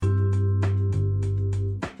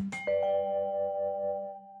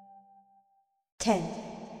10,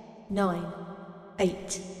 9,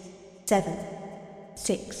 8, 7,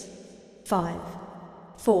 6, 5,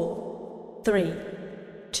 4, 3,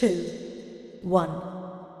 2, 1,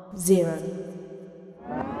 0.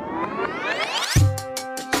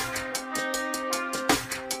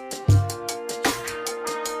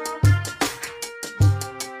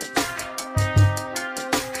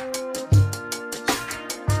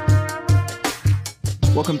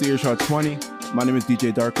 Welcome to Earshot 20. My name is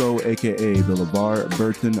DJ Darko, aka the LeVar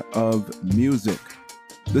Burton of music.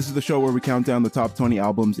 This is the show where we count down the top 20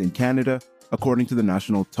 albums in Canada according to the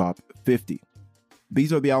National Top 50.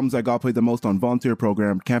 These are the albums that got played the most on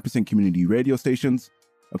volunteer-programmed campus and community radio stations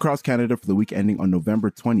across Canada for the week ending on November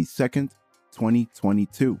 22nd,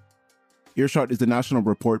 2022. Earshot is a national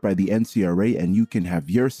report by the NCRA, and you can have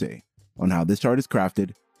your say on how this chart is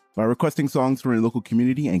crafted by requesting songs from your local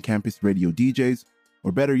community and campus radio DJs,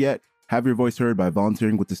 or better yet, have your voice heard by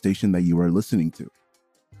volunteering with the station that you are listening to.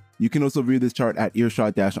 You can also view this chart at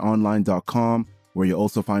earshot-online.com, where you'll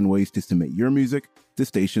also find ways to submit your music to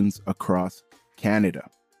stations across Canada.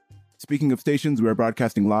 Speaking of stations, we are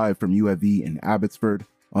broadcasting live from UFV in Abbotsford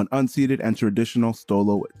on unceded and traditional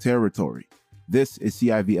Stolo territory. This is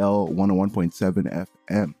CIVL 101.7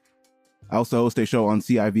 FM. I also host a show on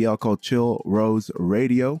CIVL called Chill Rose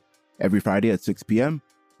Radio every Friday at 6 p.m.,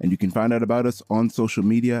 and you can find out about us on social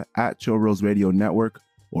media at Chill Rose Radio Network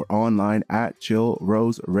or online at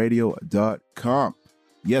chillroseradio.com.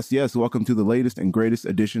 Yes, welcome to the latest and greatest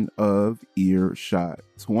edition of Earshot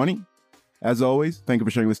 20. As always, thank you for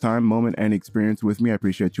sharing this time, moment, and experience with me. I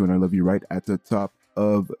appreciate you, and I love you right at the top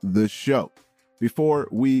of the show. Before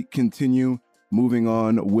we continue moving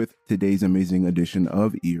on with today's amazing edition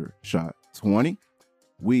of Earshot 20,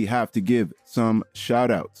 we have to give some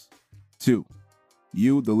shout-outs to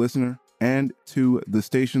you, the listener, and to the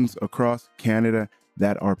stations across Canada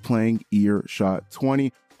that are playing Earshot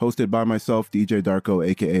 20, hosted by myself, DJ Darko,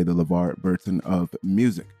 aka the LeVar Burton of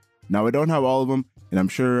music. Now, I don't have all of them, and I'm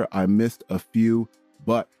sure I missed a few,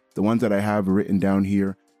 but the ones that I have written down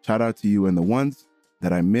here, shout out to you, and the ones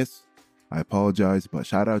that I miss, I apologize, but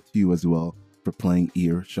shout out to you as well for playing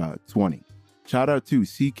Earshot 20. Shout out to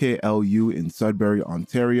CKLU in Sudbury,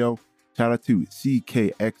 Ontario. Shout out to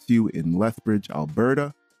CKXU in Lethbridge,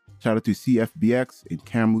 Alberta. Shout out to CFBX in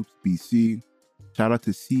Kamloops, BC. Shout out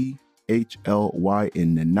to CHLY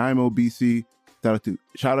in Nanaimo, BC.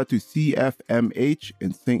 Shout out to CFMH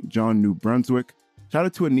in St. John, New Brunswick. Shout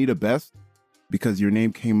out to Anita Best, because your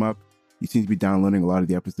name came up. You seem to be downloading a lot of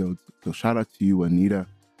the episodes. So shout out to you, Anita.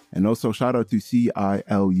 And also shout out to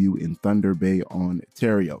CILU in Thunder Bay,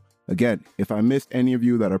 Ontario. Again, if I missed any of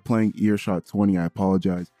you that are playing Earshot 20, I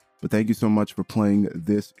apologize. But thank you so much for playing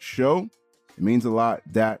this show. It means a lot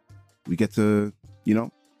that we get to,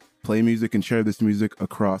 play music and share this music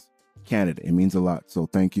across Canada. It means a lot. So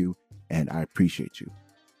thank you, and I appreciate you.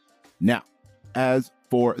 Now, as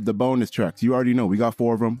for the bonus tracks, you already know we got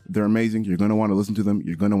 4 of them. They're amazing. You're going to want to listen to them.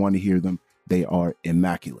 You're going to want to hear them. They are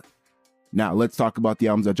immaculate. Now, let's talk about the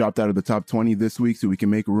albums that dropped out of the top 20 this week so we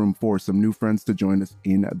can make room for some new friends to join us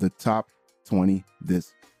in the top 20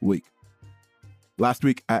 this week. Last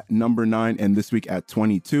week at number 9 and this week at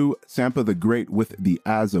 22, Sampa the Great with the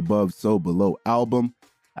As Above, So Below album.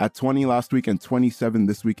 At 20 last week and 27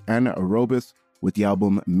 this week, Anna Aerobis with the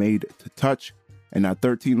album Made to Touch. And at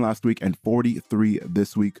 13 last week and 43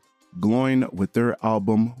 this week, Gloin with their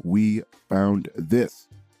album We Found This.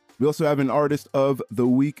 We also have an artist of the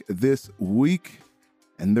week this week,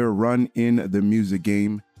 and their run in the music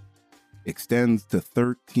game extends to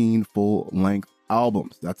 13 full-length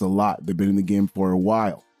albums. That's a lot. They've been in the game for a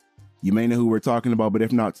while. You may know who we're talking about, but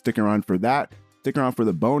if not, stick around for that. Stick around for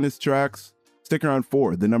the bonus tracks. Stick around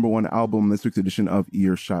for the number 1 album in this week's edition of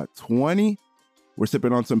Earshot 20. We're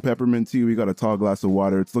sipping on some peppermint tea. We got a tall glass of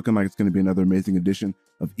water. It's looking like it's going to be another amazing edition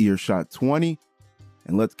of Earshot 20.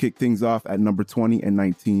 And let's kick things off at number 20 and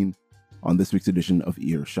 19 on this week's edition of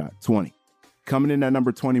Earshot 20. Coming in at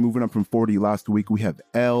number 20, moving up from 40 last week, we have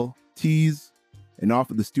LTs. And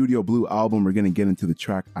off of the Studio Blue album, we're going to get into the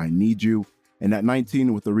track I Need You. And at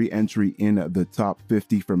 19, with the re-entry in the top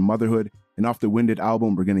 50 from Motherhood. And off the Winded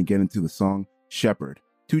album, we're going to get into the song Shepherd.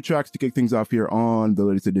 2 tracks to kick things off here on the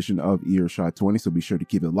latest edition of Earshot 20. So be sure to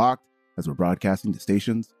keep it locked as we're broadcasting to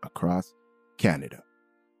stations across Canada.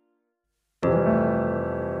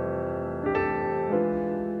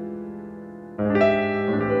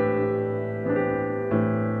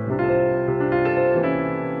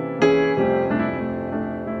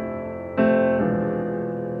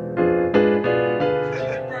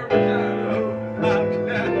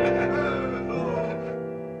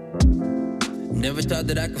 Never thought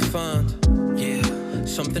that I could find, yeah,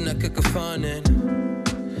 something I could confine in.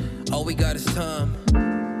 All we got is time,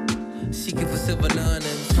 seeking for silver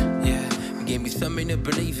linings. Yeah, you gave me something to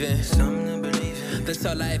believe in. That's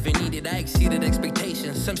all I ever needed. I exceeded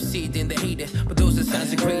expectations. Some see it and they hate it, but those are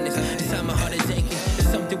signs of greatness. Inside my heart is aching. There's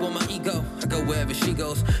something with my ego. I go wherever she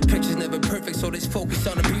goes. Picture's never perfect, so let's focus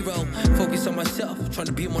on the B-roll. Focus on myself, trying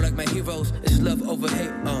to be more like my heroes. It's love over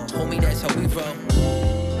hate, homie, that's how we roll.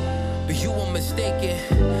 But you were mistaken.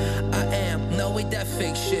 I am, no way that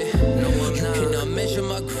fake shit. No, I'm you not. Cannot measure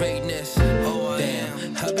my greatness. Oh,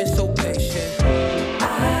 damn, I've been so patient.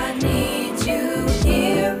 I need you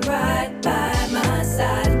here right by my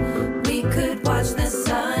side. We could watch the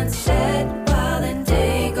sunset while the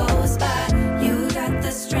day goes by. You got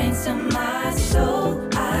the strength to my soul.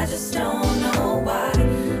 I just don't know why.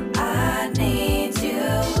 I need you.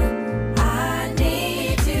 I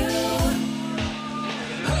need you.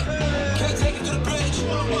 Can't take it to the bridge.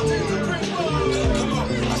 Come on.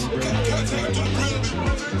 Can't take it to the bridge.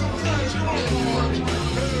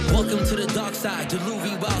 Welcome to the dark side, the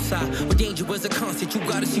Louis wild side. Where danger was a constant, you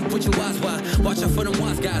gotta see what your eyes wide. Watch out for them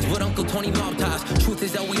wise guys with Uncle Tony mob ties. Truth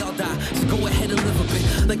is that we all die, so go ahead and live a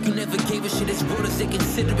bit like you never gave a shit. This world is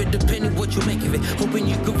consider it, depending what you make of it. Hoping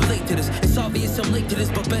you can relate to this. It's obvious I'm late to this,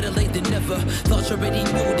 but better late than never. Thought you already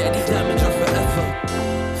knew that these diamonds are forever.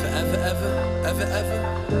 Forever, ever, ever, ever,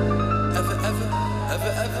 ever, ever,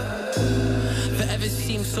 ever, ever. Forever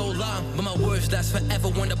seems so long, but my words last forever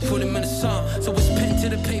when I put them in a song. So it's pen to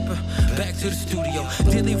the paper, back to the studio.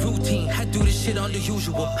 Daily routine, I do this shit on the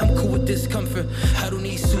usual. I'm cool with discomfort, I don't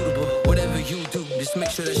need suitable. Whatever you do, just make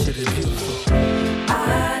sure that shit is beautiful.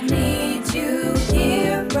 I need you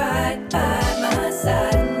here right by my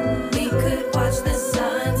side. We could watch the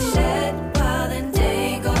sunset while the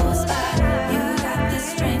day goes by. You got the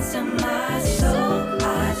strength to my soul.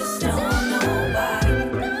 I just don't know why.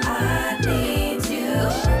 I need you.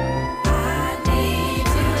 I need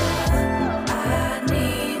you. I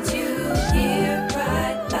need you here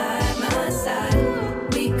right by my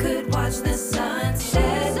side. We could watch the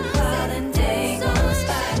sunset while the day goes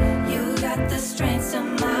by. You got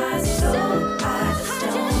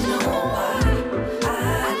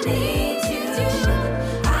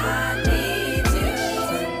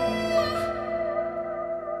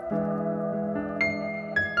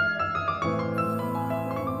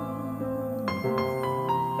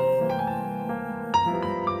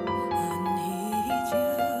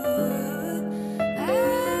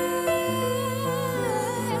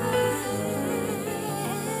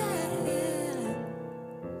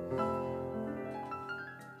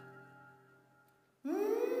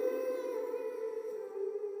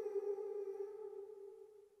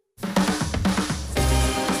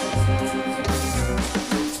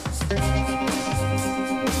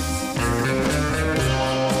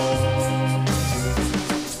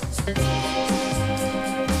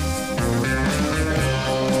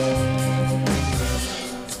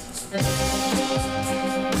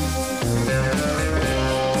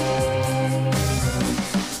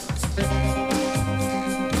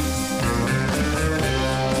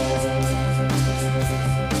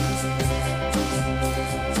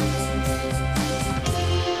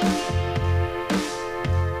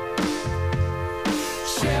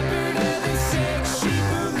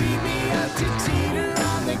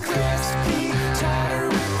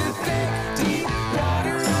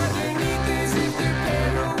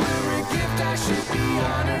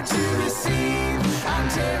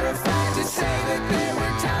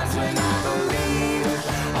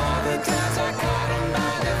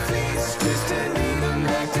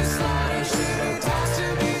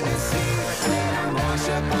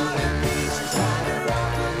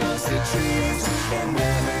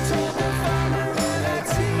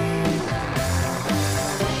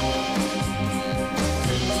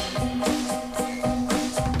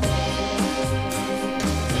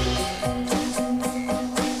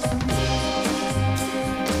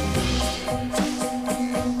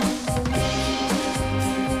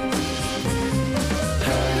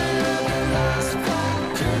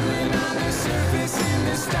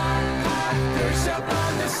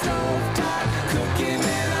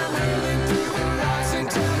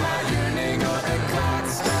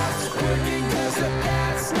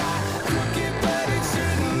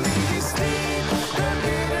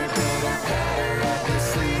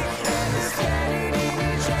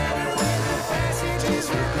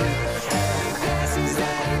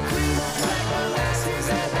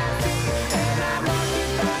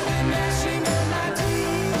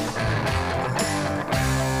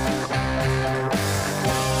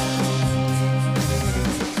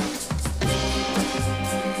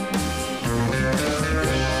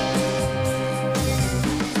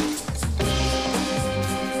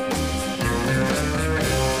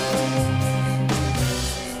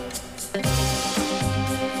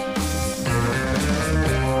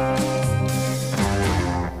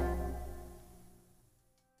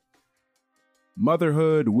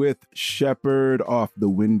Motherhood with Shepherd off the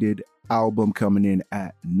Winded album, coming in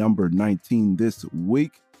at number 19 this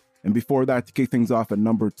week. And before that, to kick things off at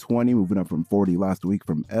number 20, moving up from 40 last week,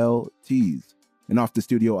 from LT's. And off the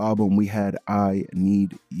studio album, we had I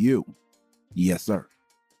Need You. Yes, sir.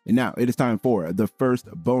 And now it is time for the first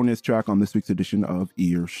bonus track on this week's edition of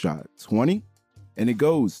Earshot 20. And it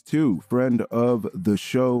goes to friend of the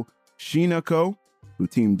show, Shinako, who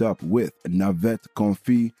teamed up with Navette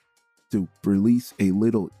Confi to release a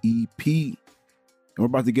little EP. And we're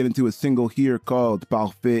about to get into a single here called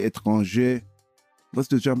Parfait Étranger. Let's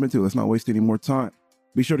just jump into it. Let's not waste any more time.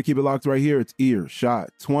 Be sure to keep it locked right here. It's Earshot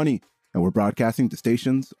 20, and we're broadcasting to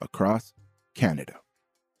stations across Canada.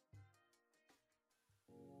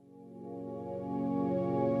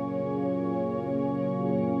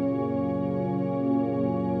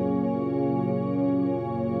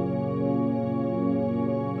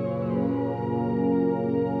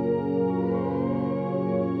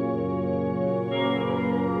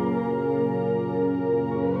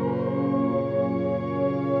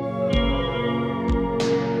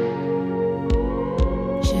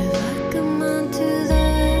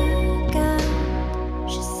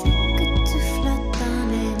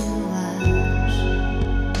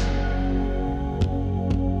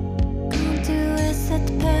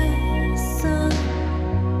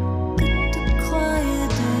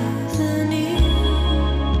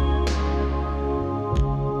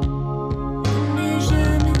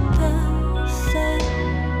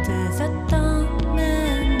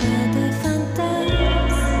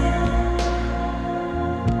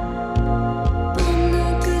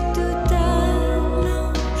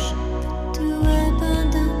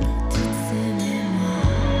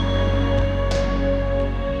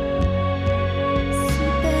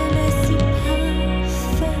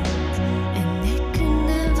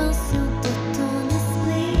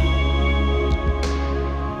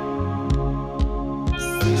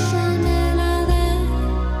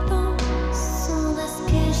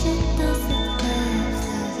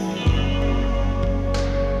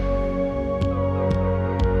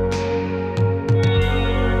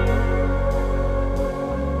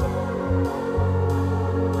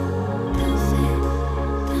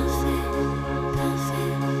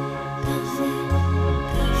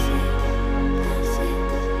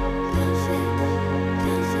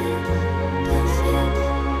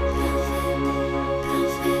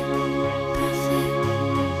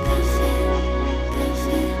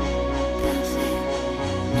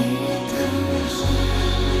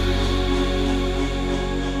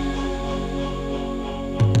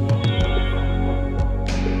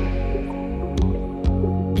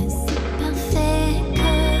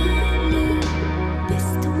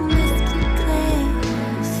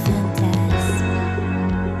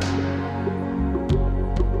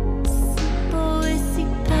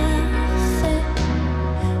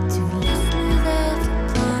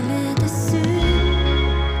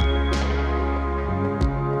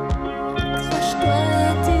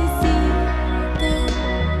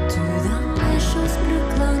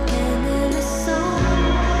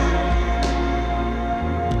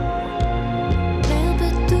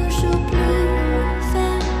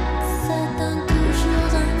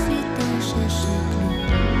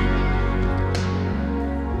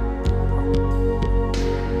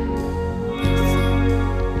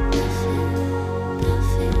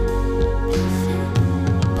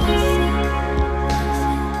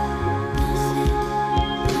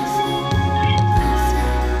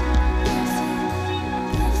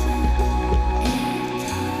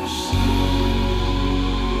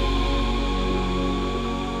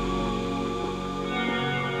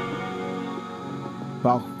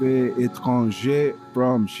 Parfait Étranger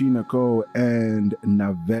from Shinako and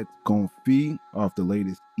Navette Confi off the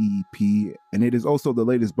latest EP. And it is also the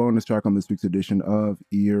latest bonus track on this week's edition of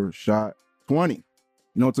Earshot 20. You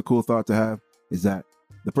know what's a cool thought to have? Is that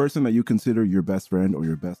the person that you consider your best friend or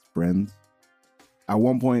your best friends, at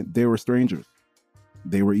one point they were strangers.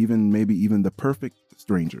 They were maybe even the perfect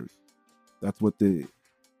strangers. That's what the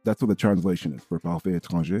translation is for Parfait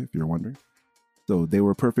Étranger, if you're wondering. So they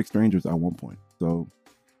were perfect strangers at one point. So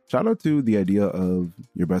shout out to the idea of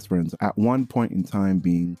your best friends at one point in time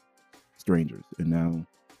being strangers. And now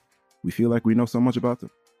we feel like we know so much about them.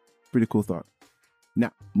 Pretty cool thought.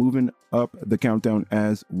 Now, moving up the countdown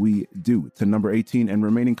as we do to number 18 and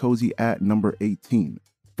remaining cozy at number 18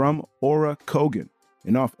 from Aura Kogan.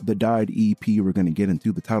 And off the Died EP, we're going to get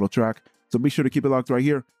into the title track. So be sure to keep it locked right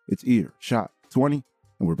here. It's Earshot 20,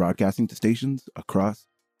 and we're broadcasting to stations across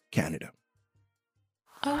Canada.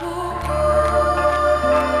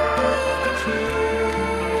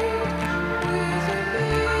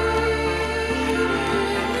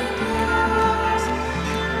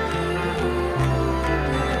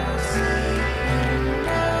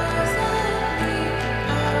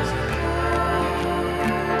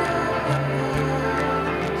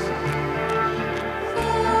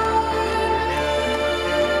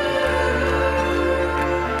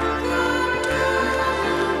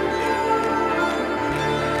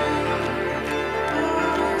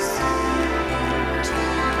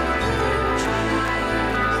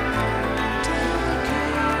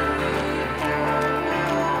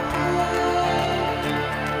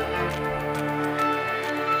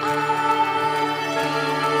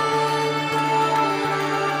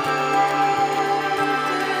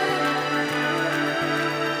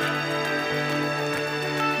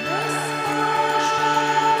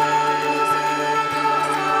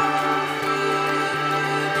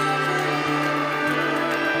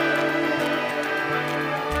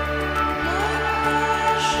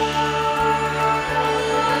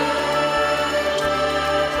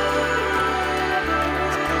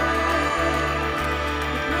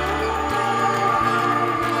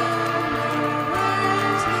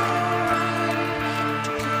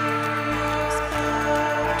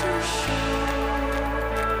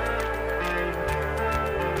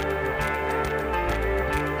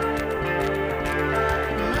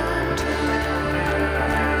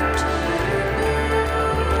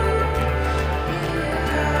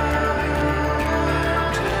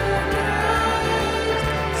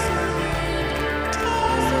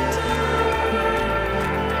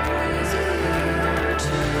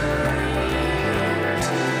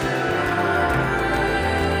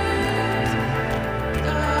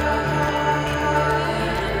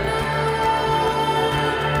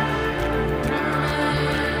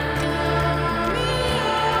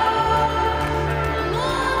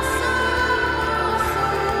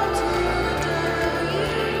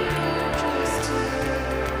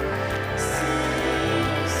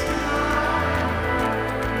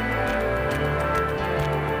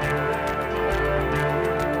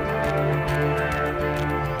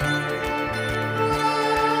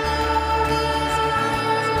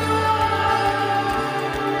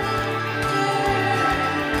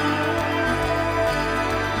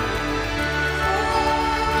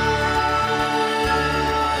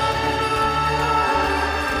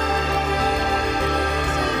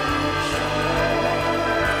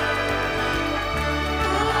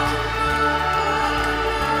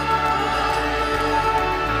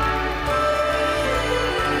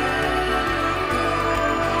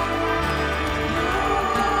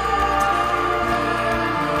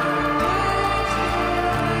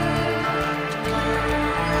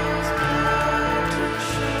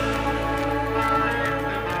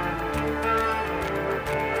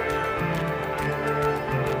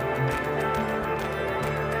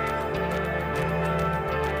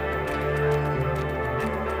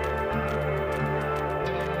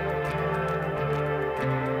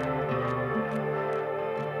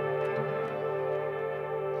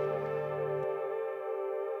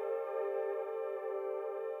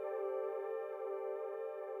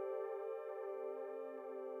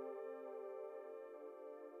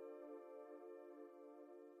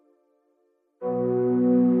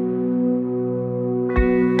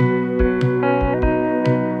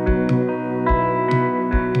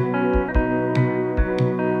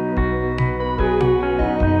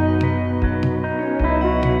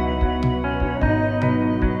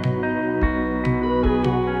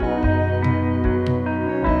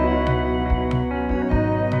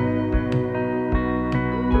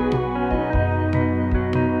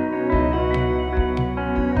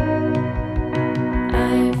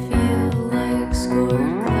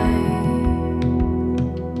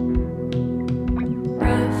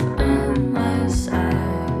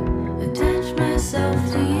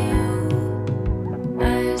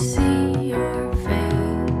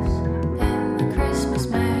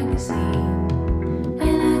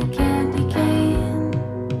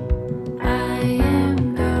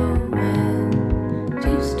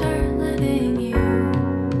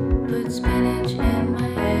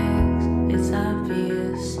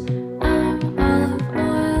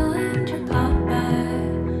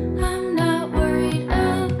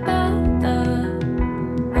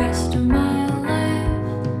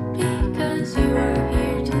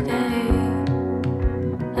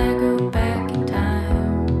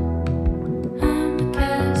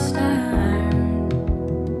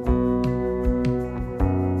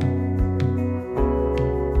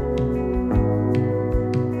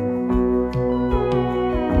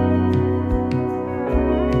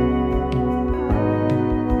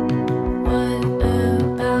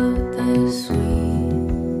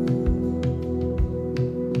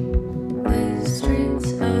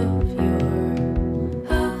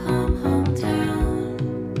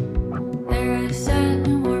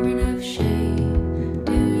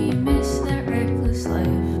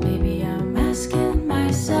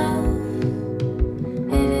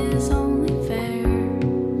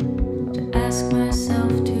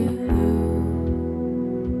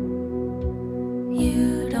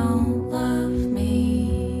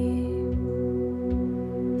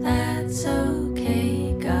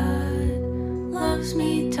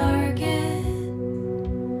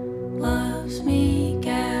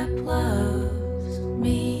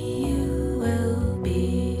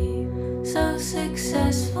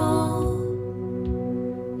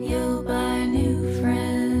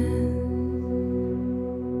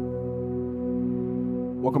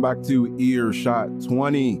 welcome back to Earshot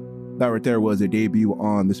 20. That right there was a debut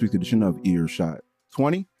on this week's edition of Earshot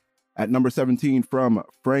 20. At number 17 from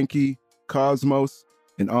Frankie Cosmos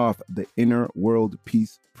and off the Inner World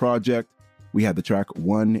Peace Project, we had the track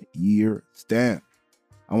 1 Year Stand.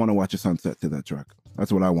 I want to watch a sunset to that track.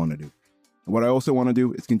 That's what I want to do. And what I also want to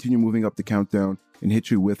do is continue moving up the countdown and hit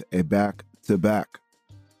you with a back-to-back.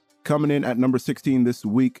 Coming in at number 16 this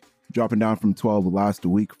week, dropping down from 12 last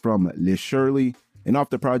week from Liz Shirley. And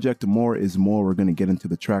off the project, More is More, we're going to get into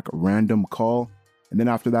the track Random Call. And then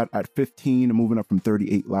after that, at 15, moving up from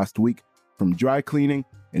 38 last week, from Dry Cleaning.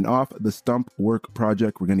 And off the Stump Work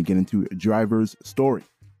Project, we're going to get into Driver's Story.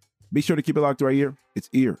 Be sure to keep it locked right here. It's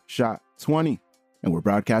Earshot 20, and we're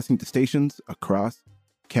broadcasting to stations across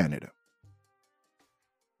Canada.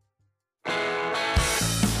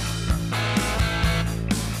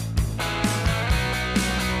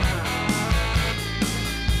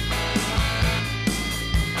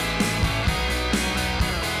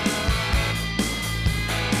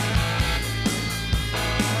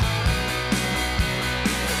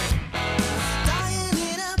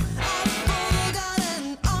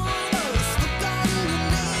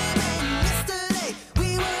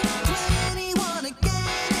 We were 21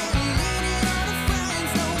 again.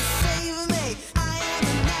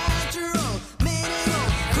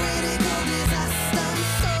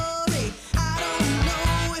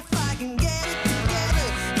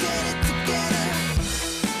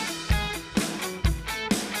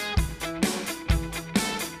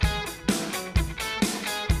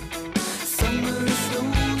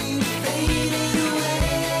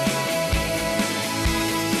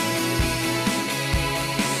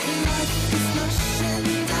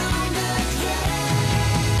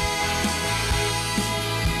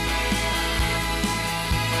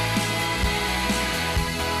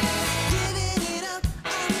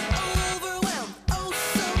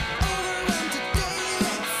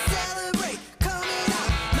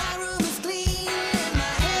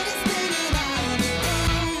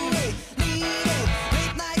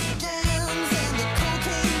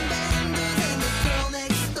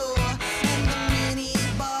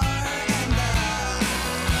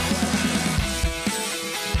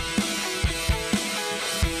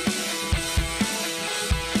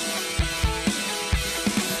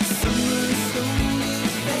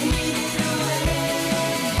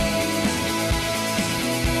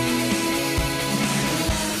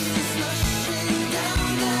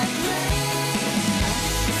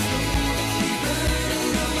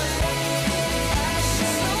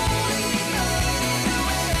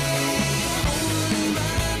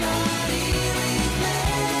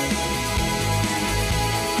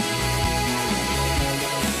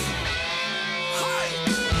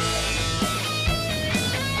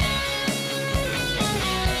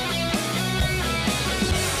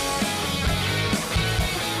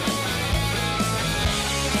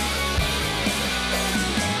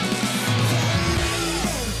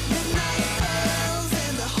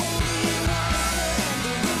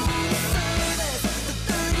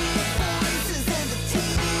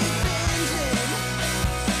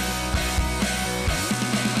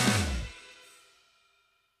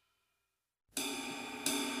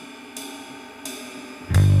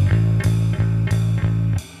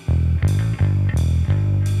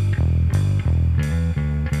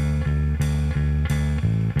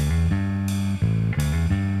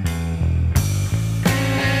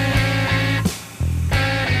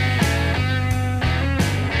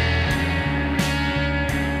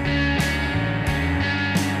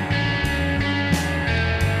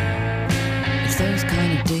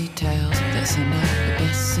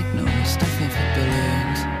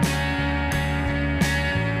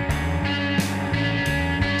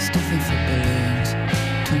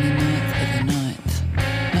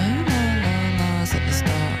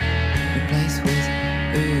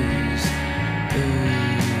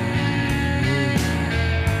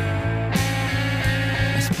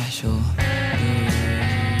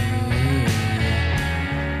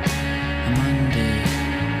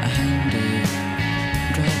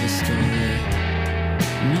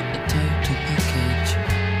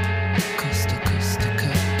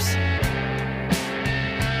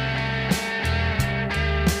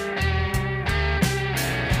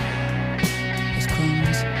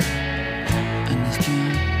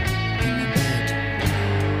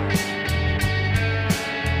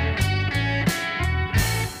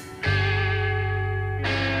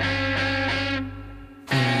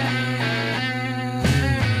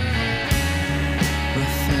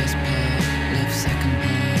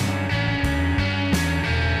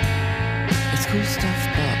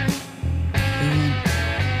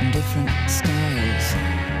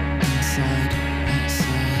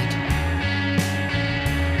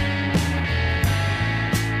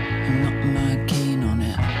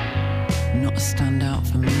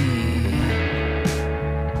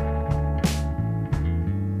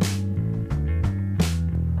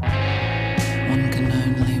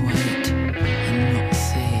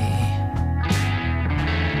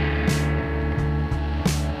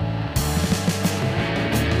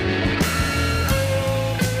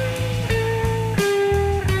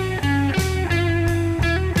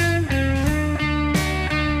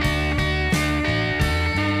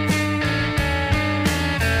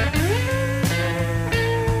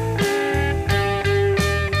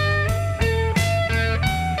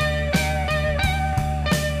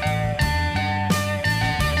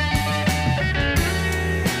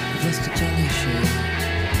 just a jelly shell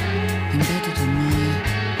embedded in my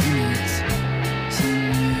innards,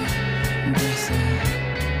 somewhere in Brazil.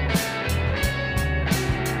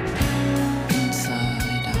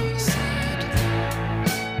 Inside, outside.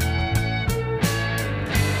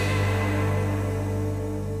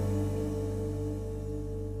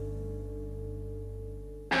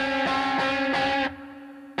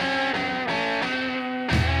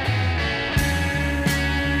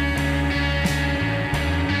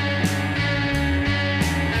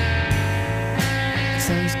 It's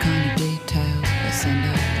those kind of details that send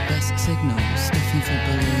out the best signals, stuffing for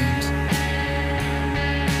balloons.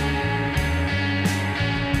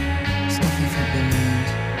 Stuffing for balloons,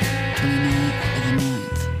 29th of the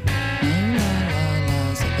 9th. No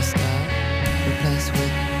la-la-las at the start, replaced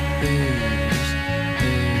with booze.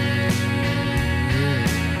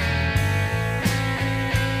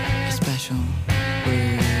 A special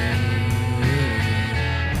booze.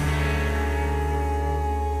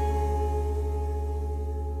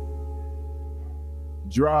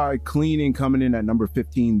 Dry Cleaning coming in at number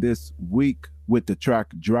 15 this week with the track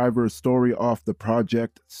Driver Story off the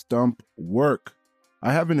project Stump Work.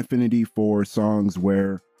 I have an affinity for songs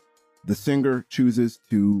where the singer chooses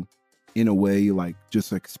to, in a way, like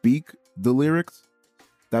just like speak the lyrics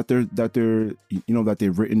that they're that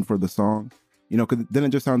they've written for the song. You know, because then it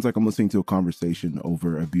just sounds like I'm listening to a conversation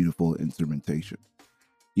over a beautiful instrumentation.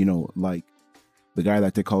 You know, like the guy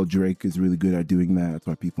that they call Drake is really good at doing that. That's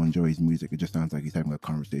why people enjoy his music. It just sounds like he's having a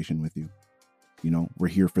conversation with you. You know, we're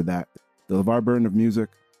here for that. The LeVar Burton of music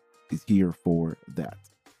is here for that.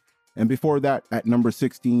 And before that, at number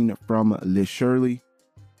 16 from Liz Shirley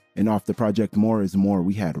and off the project More is More,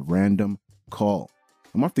 we had Random Call.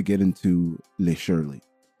 I'm gonna have to get into Liz Shirley.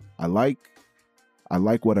 I like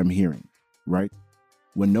what I'm hearing, right?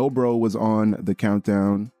 When No Bro was on the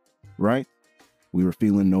countdown, right? We were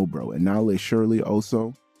feeling No Bro. And now Liz Shirley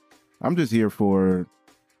also. I'm just here for,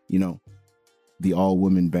 you know, the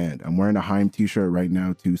all-women band. I'm wearing a Haim t-shirt right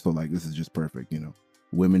now too, so like this is just perfect, you know.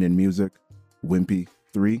 Women in Music, Wimpy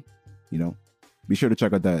 3, you know. Be sure to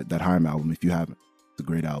check out that Haim album if you haven't. It's a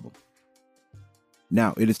great album.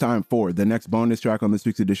 Now, it is time for the next bonus track on this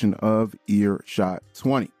week's edition of Earshot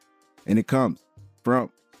 20. And it comes from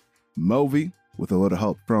Movi with a little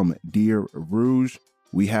help from Dear Rouge.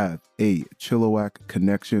 We have a Chilliwack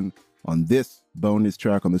connection on this bonus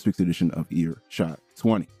track on this week's edition of Earshot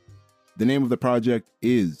 20. The name of the project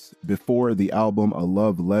is Before the Album, A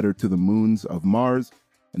Love Letter to the Moons of Mars.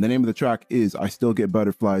 And the name of the track is I Still Get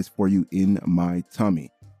Butterflies for You in My Tummy.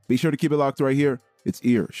 Be sure to keep it locked right here. It's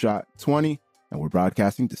Earshot 20, and we're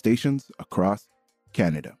broadcasting to stations across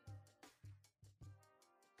Canada.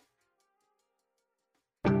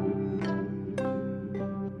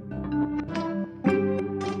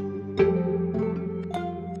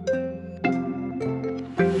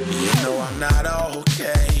 Not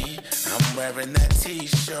okay. I'm wearing that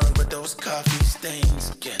t-shirt with those coffee stains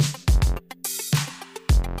again.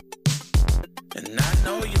 And I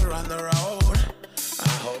know you're on the road. I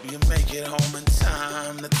hope you make it home in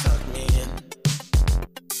time to tuck me in.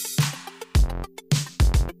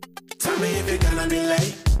 Tell me if you're gonna be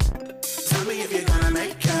late. Tell me if you're gonna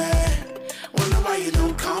make it. Wonder why you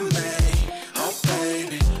don't call me. Oh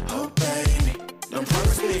baby, oh baby. Don't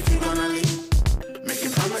promise me if you're gonna leave.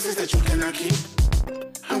 Making promises that you cannot keep.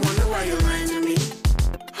 I wonder why you're lying to me.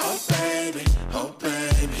 Oh baby, oh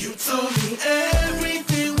baby. You told me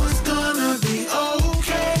everything was gonna be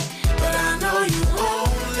okay, but I know you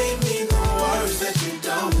only mean the words that you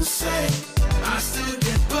don't say. I still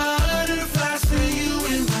get butterflies for you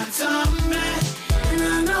in my tummy, and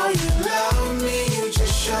I know you love me, you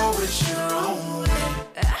just show it your own way.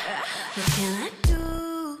 What can I do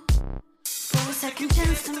for a second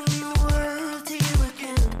chance to mean the world to you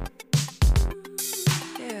again?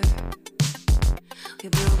 Yeah. We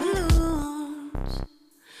blow balloons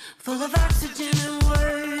full of oxygen and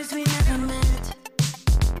words we never meant.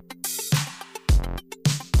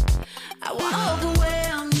 I walk away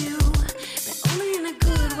on you, but only in a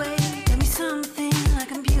good way. Tell me something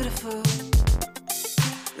like I'm beautiful.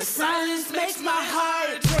 The silence makes my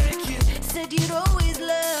heart break. You said you'd always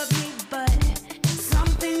love me, but some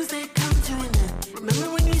things they come to an end. Remember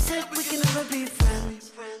when you said we can never be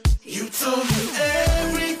friends? You told me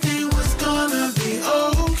everything was gonna be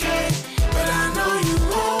okay, but I know you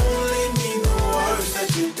only mean the words that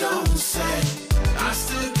you don't say. I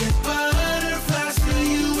still get butterflies for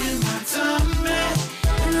you in my tummy,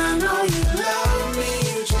 and I know you love me,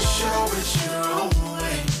 you just show it your own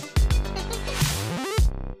way.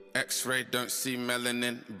 X-ray don't see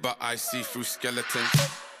melanin, but I see through skeletons.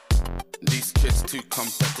 These kids too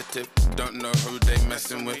competitive, don't know who they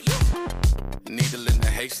messing with. Needle in the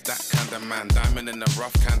haystack kind of man, diamond in the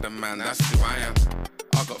rough kind of man, that's who I am.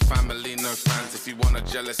 I got family, no fans, if you wanna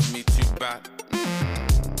jealous me, too bad.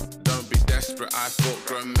 Don't be desperate, I thought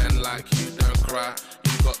grown men like you don't cry.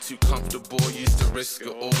 You got too comfortable, used to risk it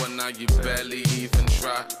all, and now you barely even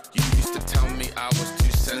try. You used to tell me I was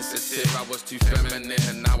too sensitive, I was too feminine,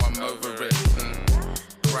 and now I'm over it.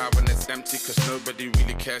 Cry when it's empty, cause nobody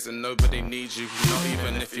really cares and nobody needs you, not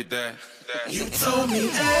even if you're there. You told me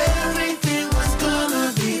everything was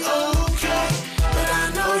gonna be okay, but I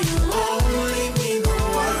know you only mean the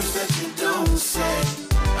words that you don't say.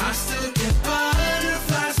 I still get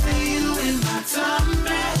butterflies for you in my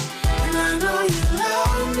tummy, and I know you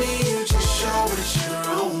love me, you just show it your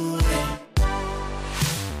own way.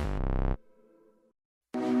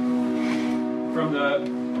 From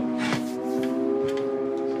the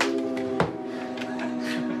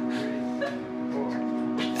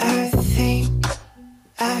I think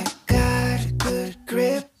I got a good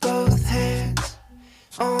grip, both hands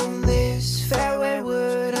on this fairway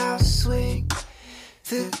wood. I'll swing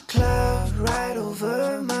the club right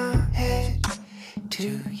over my head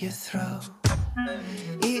to your throat.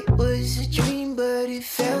 It was a dream, but it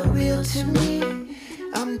felt real to me.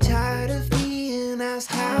 I'm tired of being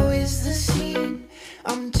asked, how is the scene?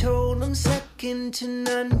 I'm told I'm second to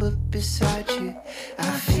none, but beside you,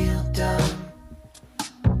 I feel dumb.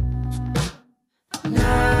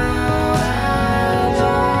 Now I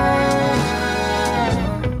know.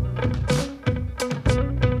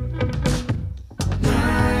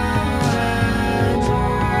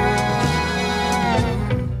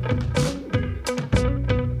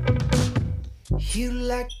 You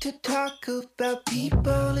like to talk about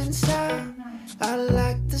people inside. I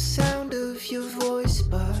like the sound of your voice,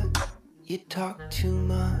 but you talk too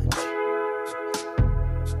much.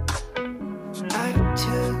 I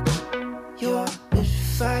took your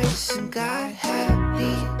advice and got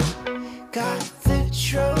happy. Got the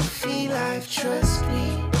trophy, life, trust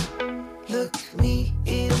me. Look me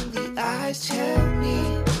in the eyes, tell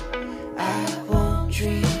me I won't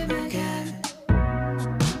dream again.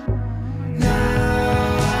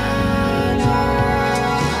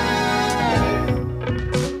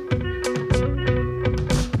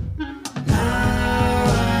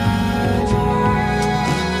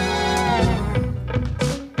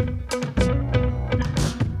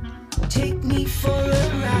 Take me for a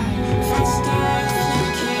ride, fast if you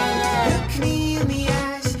can. Look me in the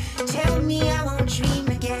eyes, tell me I won't dream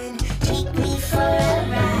again. Take me for a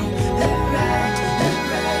ride, the ride, the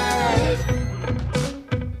ride.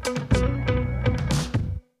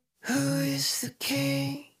 Who is the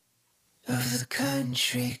king of the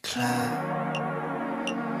country club?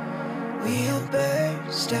 We all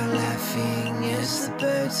burst out laughing as the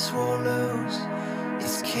bird swallows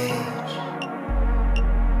its cage.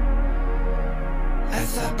 I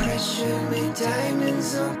thought pressure made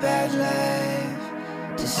diamonds, no bad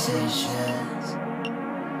life decisions.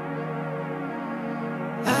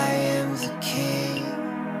 I am the king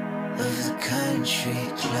of the country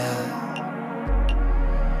club.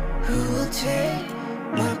 Who will take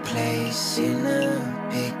my place in a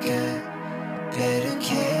bigger, better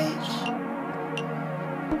cage?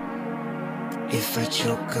 If I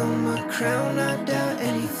choke on my crown, I doubt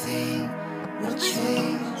anything will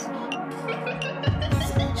change.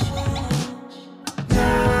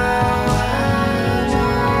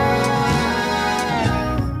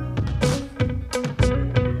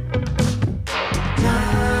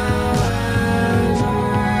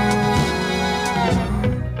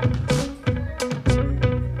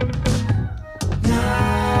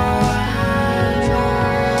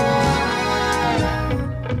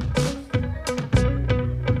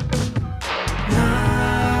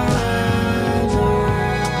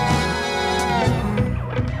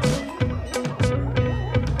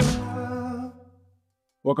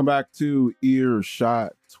 Welcome back to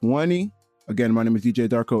Earshot 20. Again, my name is DJ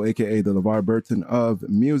Darko, aka the LeVar Burton of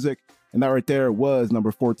music. And that right there was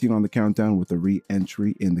number 14 on the countdown with a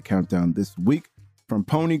re-entry in the countdown this week from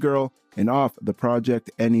Pony Girl. And off the project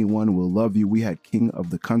Anyone Will Love You, we had King of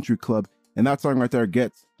the Country Club. And that song right there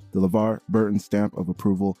gets the LeVar Burton stamp of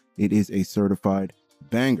approval. It is a certified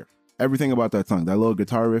banger. Everything about that song, that little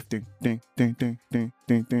guitar riff, ding, ding, ding, ding, ding,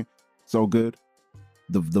 ding, ding. So good.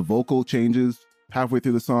 The vocal changes halfway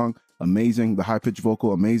through the song, amazing. The high-pitched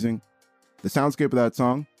vocal, amazing. The soundscape of that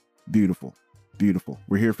song, beautiful, beautiful.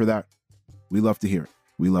 We're here for that. We love to hear it.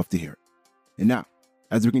 We love to hear it. And now,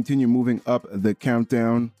 as we continue moving up the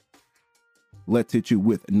countdown, let's hit you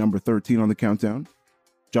with number 13 on the countdown.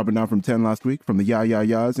 Dropping down from 10 last week from the Ya Ya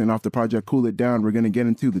Ya's, and off the project Cool It Down, we're going to get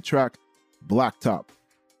into the track Blacktop.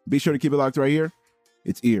 Be sure to keep it locked right here.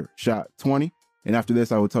 It's Earshot 20. And after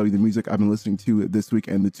this, I will tell you the music I've been listening to this week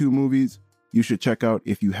and the 2 movies you should check out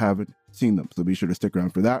if you haven't seen them. So be sure to stick around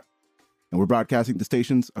for that. And we're broadcasting to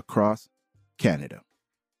stations across Canada.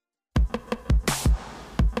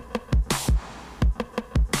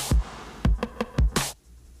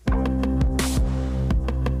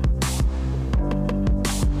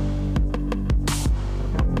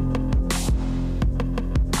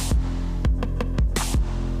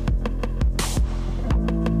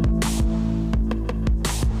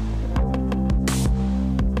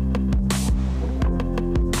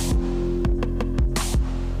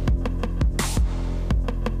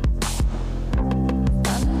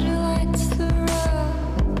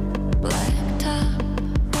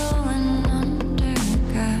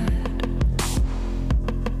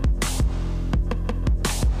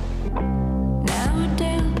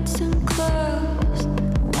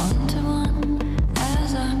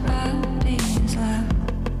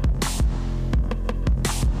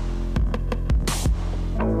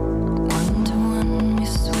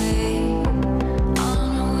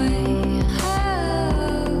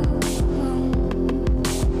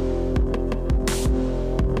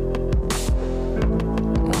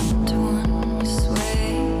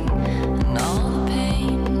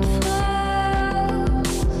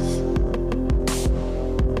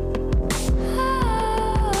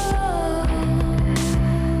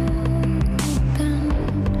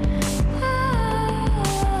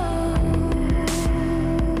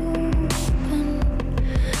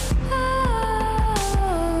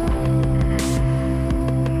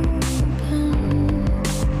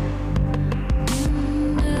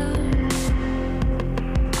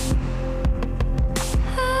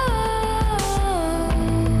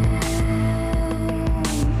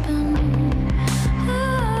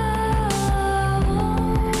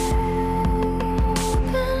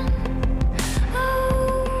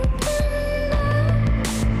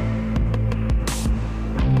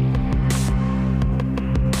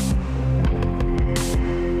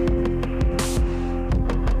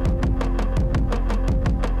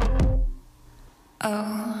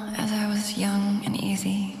 Oh, as I was young and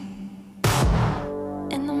easy,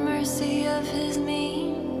 in the mercy of his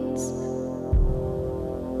means,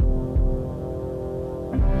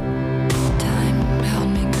 time held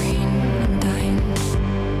me green and dying,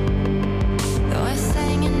 though I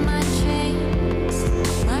sang in my chains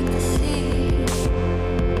like the sea.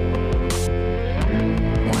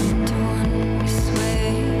 One to one we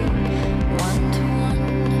sway, one to one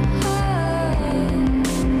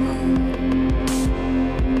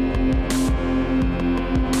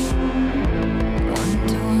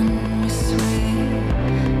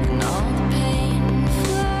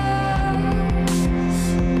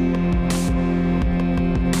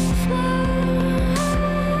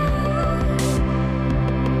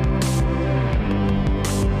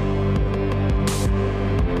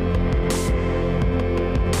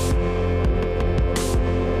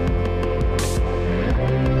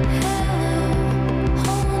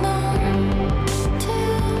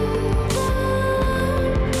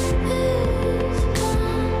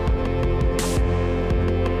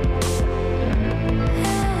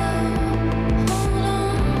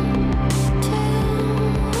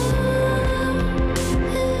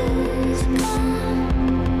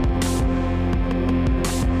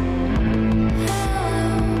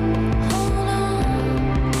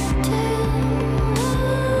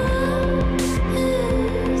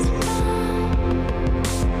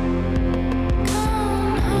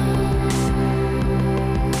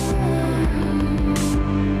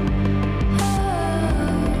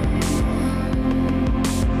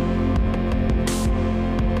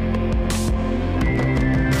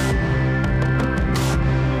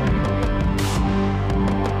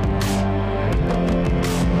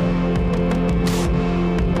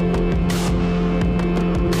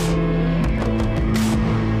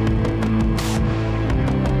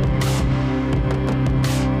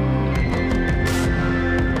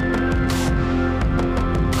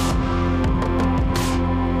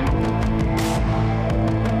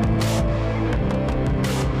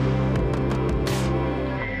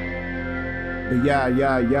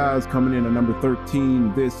Yeah is coming in at number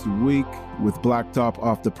 13 this week with Blacktop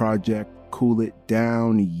off the project Cool It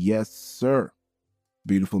Down. Yes, sir.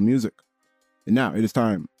 Beautiful music. And now it is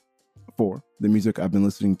time for the music I've been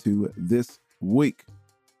listening to this week.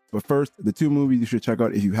 But first, the 2 movies you should check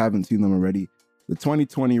out if you haven't seen them already. The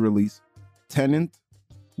 2020 release, Tenet,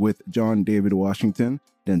 with John David Washington,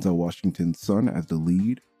 Denzel Washington's son, as the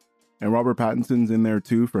lead. And Robert Pattinson's in there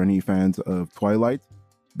too for any fans of Twilight.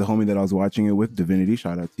 the homie that I was watching it with, Divinity.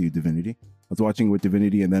 Shout out to you, Divinity. I was watching it with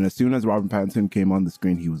Divinity, and then as soon as Robert Pattinson came on the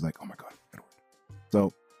screen, he was like, "Oh my god, Edward."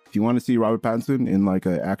 So if you want to see Robert Pattinson in like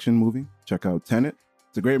an action movie, check out Tenet.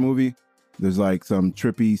 It's a great movie. There's like some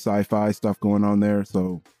trippy sci-fi stuff going on there,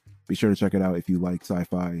 so be sure to check it out if you like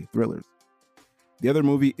sci-fi thrillers. The other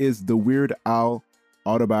movie is the Weird Al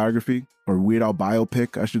autobiography, or Weird Al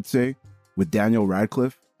biopic, I should say, with Daniel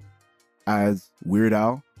Radcliffe as Weird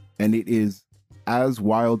Al, and it is as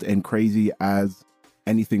wild and crazy as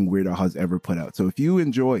anything Weird Al has ever put out. So if you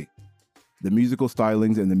enjoy the musical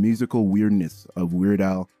stylings and the musical weirdness of Weird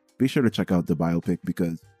Al, be sure to check out the biopic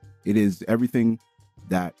because it is everything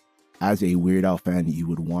that as a Weird Al fan you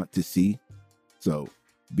would want to see. So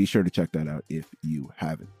be sure to check that out if you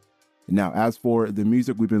haven't. Now, as for the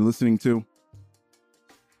music we've been listening to,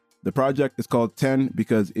 the project is called 10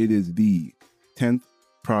 because it is the 10th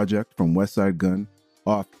project from Westside Gunn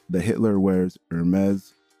off the Hitler Wears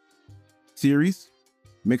Hermes series,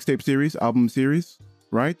 mixtape series, album series,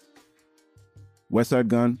 right? Westside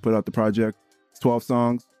Gunn put out the project. It's 12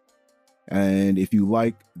 songs. And if you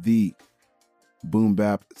like the boom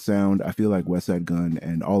bap sound, I feel like Westside Gunn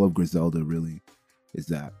and all of Griselda really is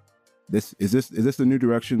that. Is this the new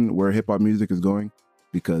direction where hip hop music is going?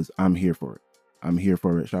 Because I'm here for it. I'm here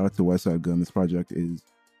for it. Shout out to Westside Gunn. This project it's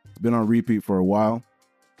been on repeat for a while.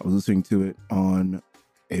 I was listening to it on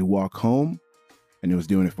a walk home and it was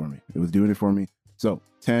doing it for me. It was doing it for me. So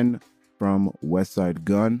 10 from Westside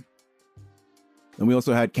Gunn. And we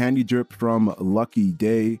also had Candy Drip from Lucky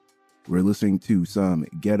Day. We're listening to some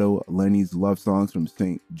Ghetto Lenny's love songs from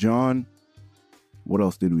St. John. What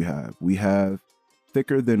else did we have? We have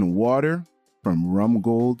Thicker Than Water from Rum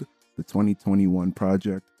Gold, the 2021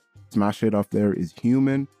 project. Smash hit off there is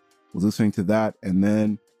Human. Was listening to that, and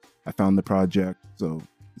then I found the project, so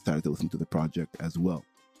decided to listen to the project as well.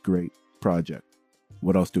 Great project.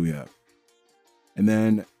 What else do we have? And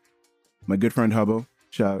then my good friend Hubbo,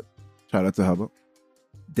 shout out to Hubbo.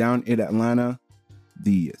 Down in Atlanta,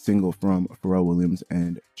 the single from Pharrell Williams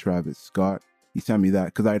and Travis Scott. He sent me that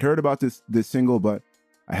because I'd heard about this single, but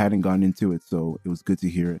I hadn't gone into it, so it was good to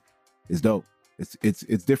hear it. It's dope.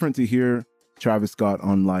 It's different to hear Travis Scott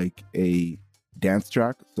on like a dance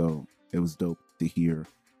track, so it was dope to hear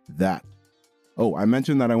that. Oh, I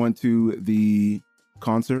mentioned that I went to the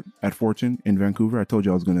concert at Fortune in Vancouver. I told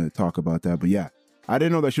you I was going to talk about that, but yeah, I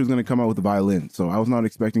didn't know that she was going to come out with a violin, so I was not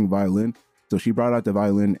expecting violin. So she brought out the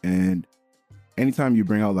violin, and anytime you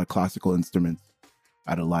bring out like classical instruments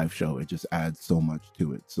at a live show, it just adds so much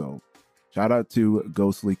to it. So shout out to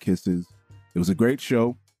Ghostly Kisses. It was a great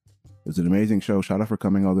show. It was an amazing show. Shout out for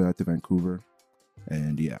coming all the way out to Vancouver.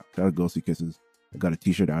 And yeah, shout out Ghostly Kisses. I got a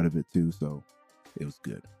t-shirt out of it too, so it was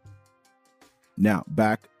good. Now,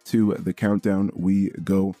 back to the countdown we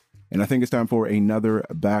go. And I think it's time for another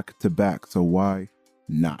back-to-back, so why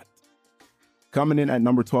not? Coming in at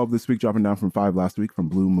number 12 this week, dropping down from 5 last week from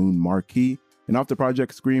Blue Moon Marquee. And off the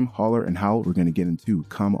project Scream, Holler, and Howl, we're going to get into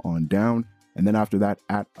Come On Down. And then after that,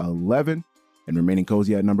 at 11, and remaining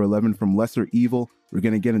cozy at number 11 from Lesser Evil, we're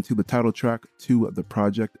going to get into the title track to the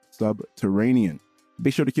project Subterranean.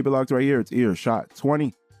 Be sure to keep it locked right here. It's Earshot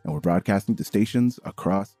 20, and we're broadcasting to stations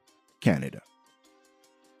across Canada.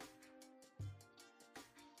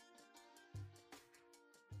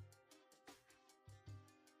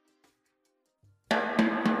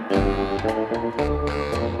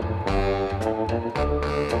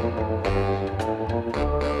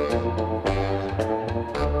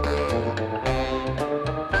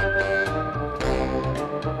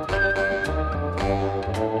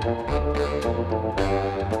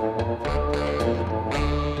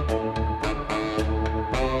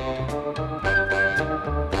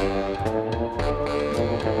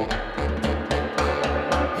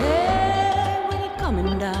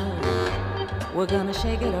 We're gonna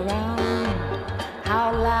shake it around,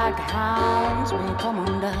 howl like hounds when you come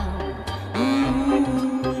on down.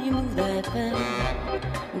 When you move that thing,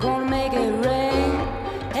 I'm gonna make it rain.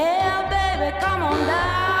 Hey, baby, come on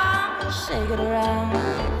down, shake it around.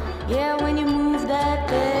 Yeah, when you move that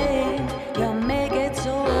thing, you make it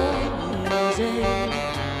so easy.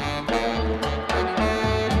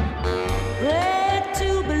 Ready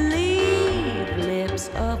to believe, lips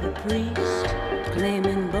of a priest,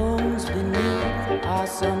 claiming bones beneath are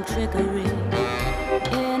some trickery.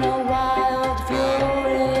 In a wild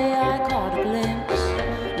fury, I caught a glimpse.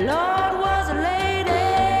 Lord was a lady,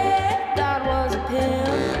 God was a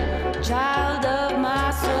pimp. Child of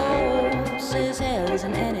my soul, says hell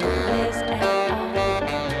isn't any place at all.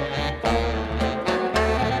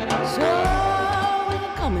 So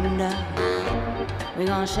we're coming down, we're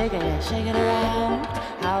gonna shake it around,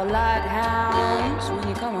 howl like hounds when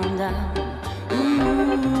you come on down.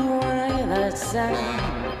 When I hear that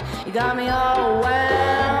sound, you got me all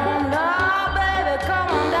wound. Oh, baby, come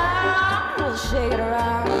on down, we'll shake it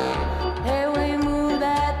around. Hey, when you move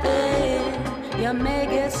that thing, you make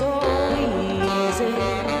it so easy.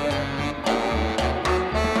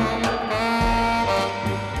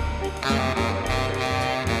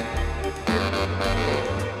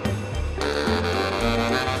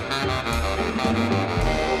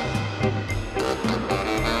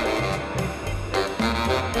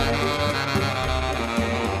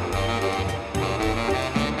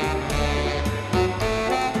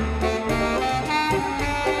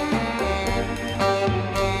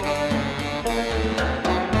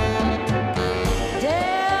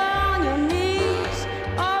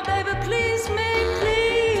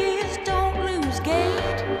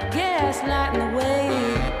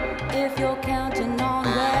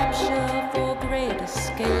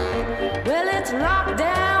 Locked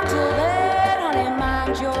down till then, honey,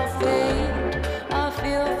 mind your fate. A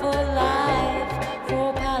fearful life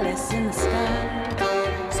for a palace in the sky.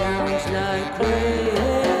 Sounds like crazy.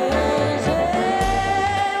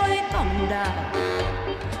 We come down,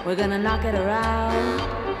 we're gonna knock it around.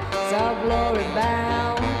 It's all glory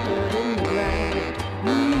bound, put in the ground.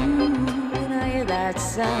 When I hear that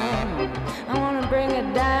sound, I wanna bring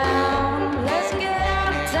it down. Let's get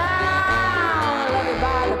out of town, I love you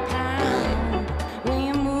by the pound.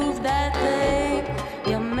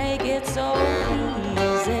 So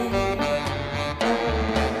easy.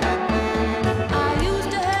 I used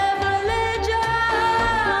to have religion,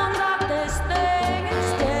 got this thing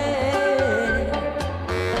instead.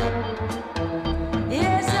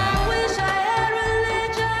 Yes, I wish I had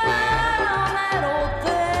religion, that old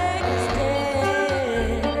thing instead.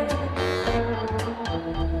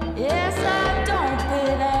 Yes, I don't pay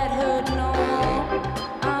that hurt no more.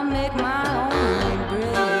 I'll make my own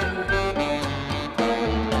bread.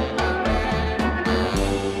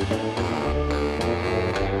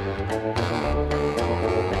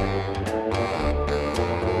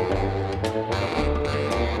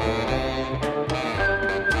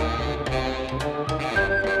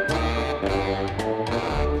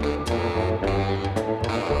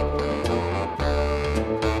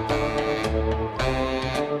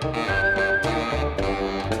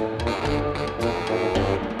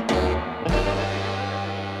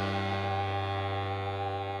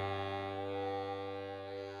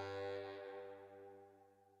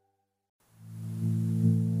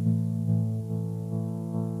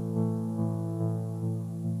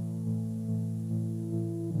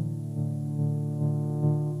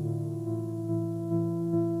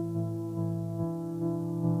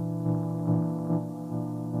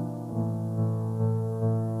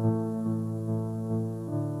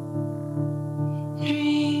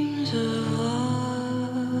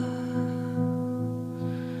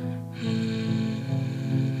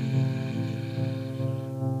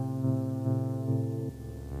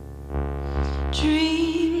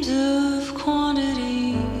 Dreams of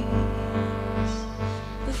quantities,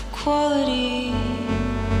 of qualities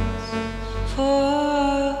for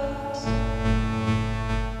us.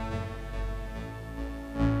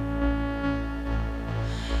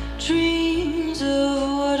 Dreams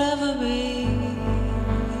of whatever brings,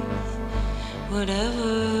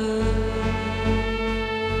 whatever.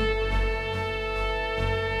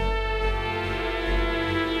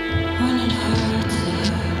 When it hurts, it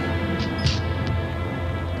hurts.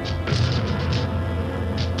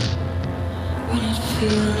 When it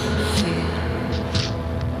feels, it feels.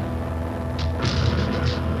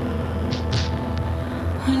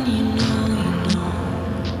 When you know, you know.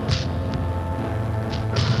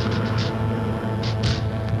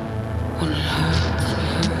 When it hurts, it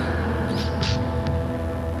hurts.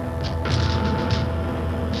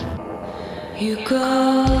 You go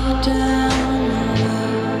down the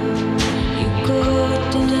road, you go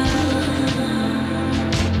down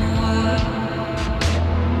the road.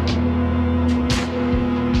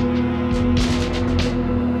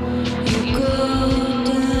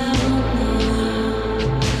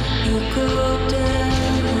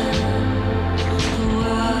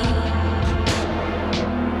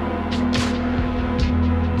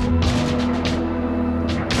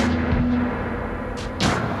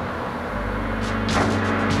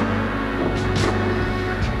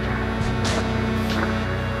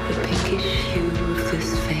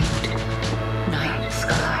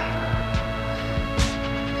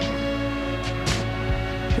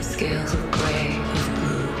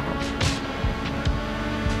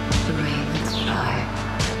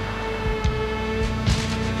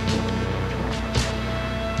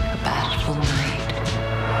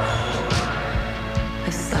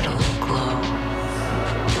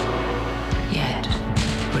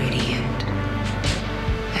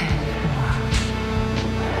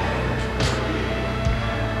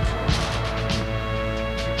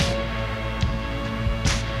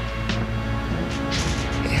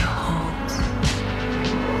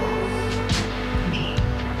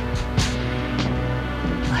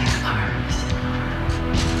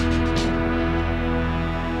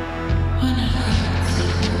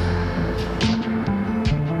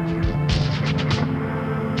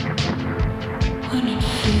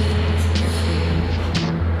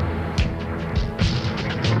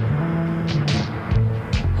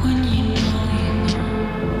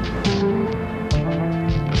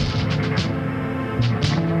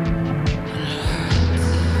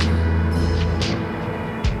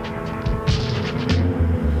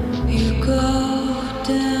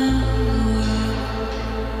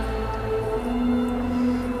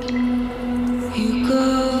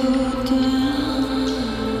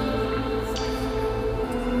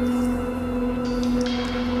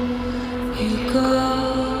 You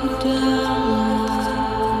go down.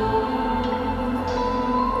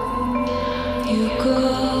 You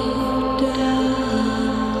go down.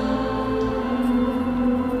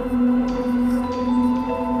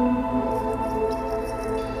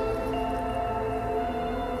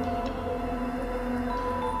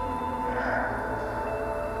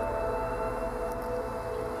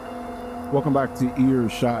 Welcome back to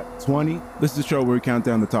Earshot 20. This is the show where we count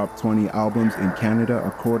down the top 20 albums in Canada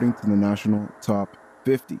according to the National Top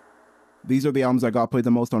 50. These are the albums that got played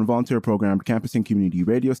the most on volunteer-programmed campus and community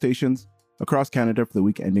radio stations across Canada for the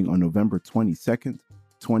week ending on November 22nd,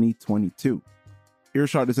 2022.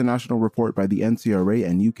 Earshot is a national report by the NCRA,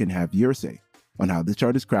 and you can have your say on how this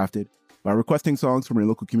chart is crafted by requesting songs from your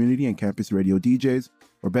local community and campus radio DJs,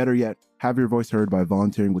 or better yet, have your voice heard by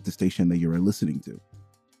volunteering with the station that you are listening to.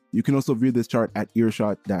 You can also view this chart at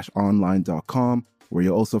earshot-online.com, where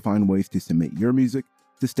you'll also find ways to submit your music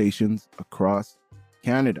to stations across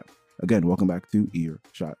Canada. Again, welcome back to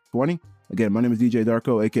Earshot 20. Again, my name is DJ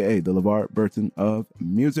Darko, aka the LeVar Burton of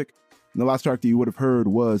music. And the last track that you would have heard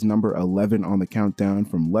was number 11 on the countdown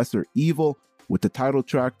from Lesser Evil with the title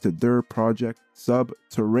track to their project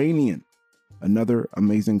Subterranean. Another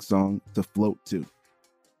amazing song to float to.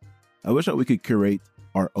 I wish that we could curate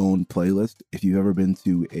our own playlist. If you've ever been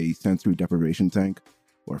to a sensory deprivation tank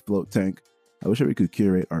or float tank, I wish that we could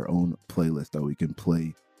curate our own playlist that we can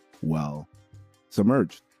play while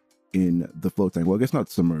submerged in the float tank. Well, I guess not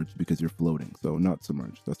submerged because you're floating, so not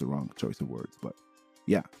submerged. That's the wrong choice of words. But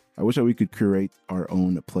yeah, I wish that we could curate our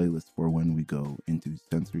own playlist for when we go into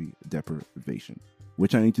sensory deprivation,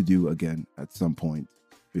 which I need to do again at some point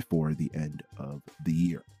before the end of the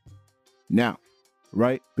year. Now,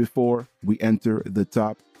 right before we enter the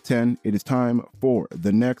top 10, it is time for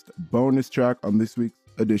the next bonus track on this week's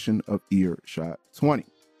edition of Earshot 20.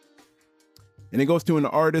 And it goes to an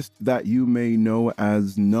artist that you may know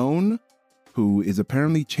as Known, who is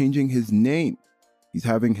apparently changing his name. He's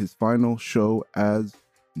having his final show as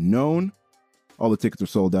Known. All the tickets are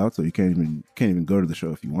sold out, so you can't even go to the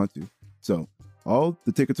show if you want to. So all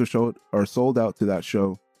the tickets are sold out to that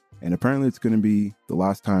show, and apparently it's going to be the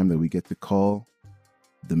last time that we get to call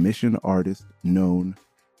the mission artist Known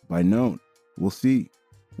by Known. We'll see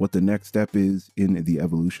what the next step is in the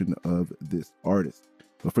evolution of this artist.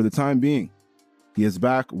 But for the time being, he is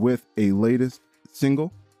back with a latest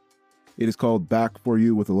single. It is called Back For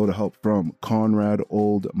You, with a load of help from Conrad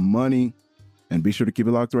Old Money. And be sure to keep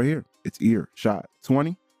it locked right here. It's Earshot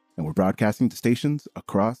 20, and we're broadcasting to stations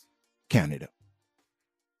across Canada.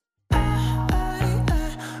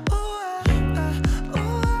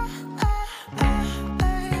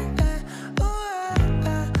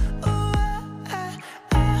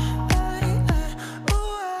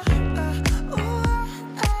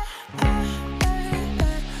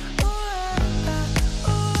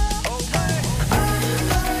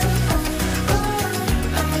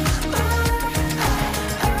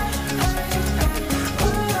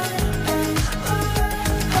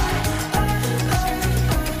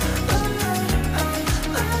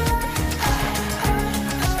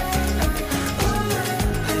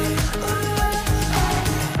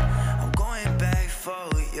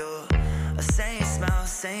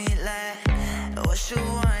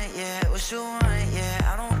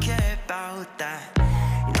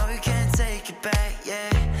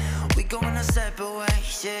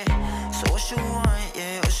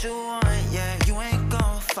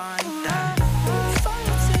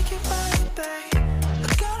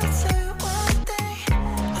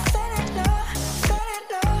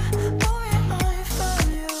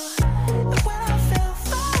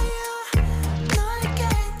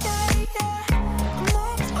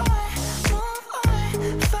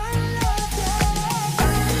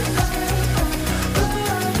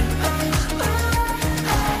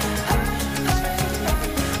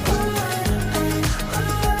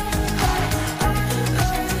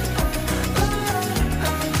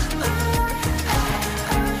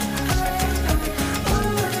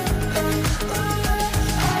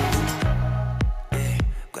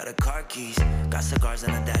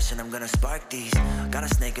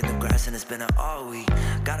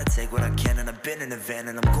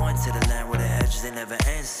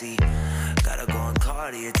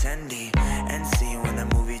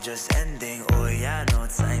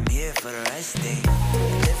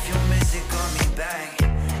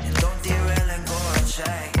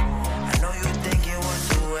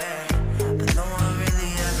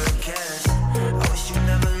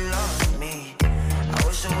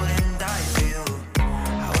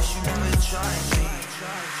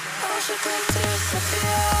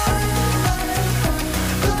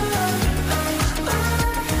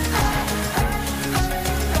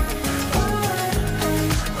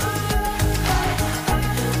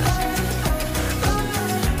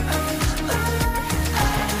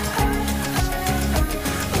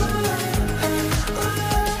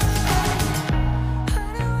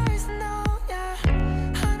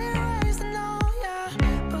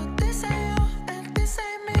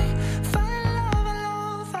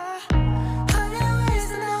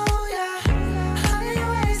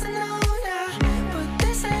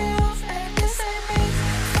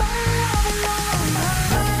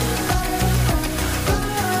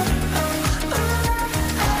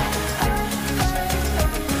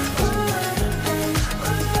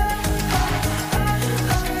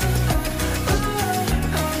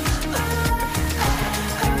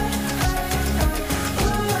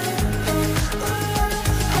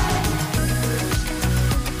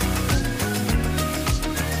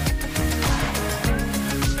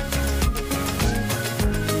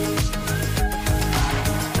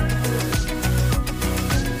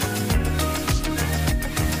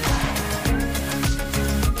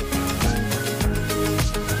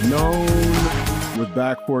 We're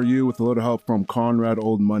back for you with a little help from Conrad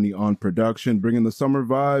Old Money on production, bringing the summer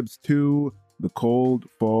vibes to the cold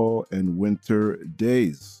fall and winter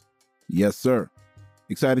days. Yes, sir.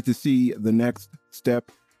 Excited to see the next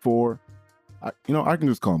step for, I can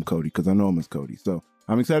just call him Cody because I know him as Cody. So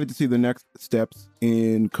I'm excited to see the next steps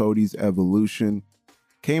in Cody's evolution.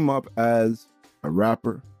 Came up as a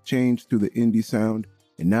rapper, changed to the indie sound,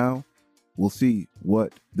 and now we'll see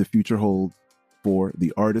what the future holds for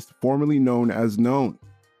the artist formerly known as Known.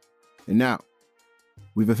 And now,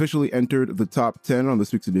 we've officially entered the top 10 on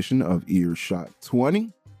this week's edition of Earshot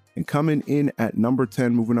 20, and coming in at number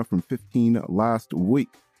 10, moving up from 15 last week.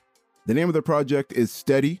 The name of the project is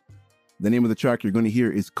Steady. The name of the track you're going to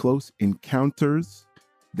hear is Close Encounters.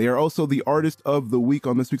 They are also the artist of the week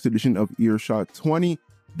on this week's edition of Earshot 20.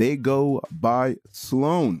 They go by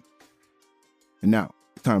Sloan. And now,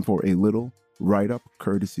 it's time for a little write-up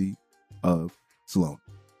courtesy of Sloan.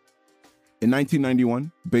 In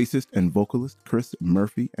 1991, bassist and vocalist Chris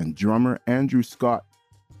Murphy and drummer Andrew Scott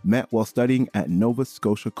met while studying at Nova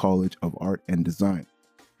Scotia College of Art and Design.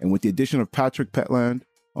 And with the addition of Patrick Petland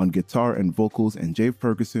on guitar and vocals and Jay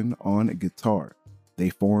Ferguson on guitar, they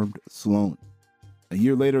formed Sloan. A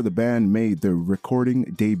year later, the band made their recording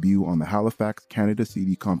debut on the Halifax, Canada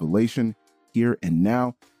CD compilation, Here and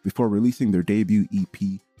Now, before releasing their debut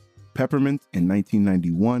EP, Peppermint, in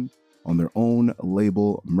 1991 on their own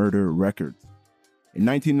label, Murder Records. In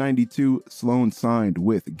 1992, Sloan signed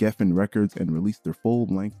with Geffen Records and released their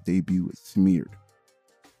full-length debut, Smeared.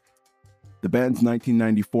 The band's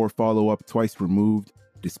 1994 follow-up, Twice Removed,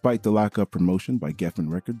 despite the lack of promotion by Geffen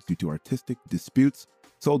Records due to artistic disputes,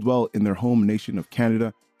 sold well in their home nation of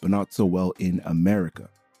Canada, but not so well in America.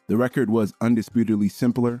 The record was undisputedly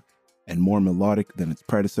simpler and more melodic than its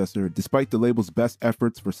predecessor, despite the label's best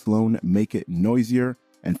efforts for Sloan make it noisier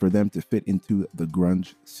and for them to fit into the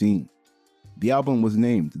grunge scene. The album was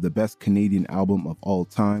named the best Canadian album of all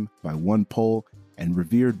time by one poll and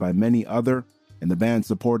revered by many other, and the band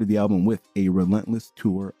supported the album with a relentless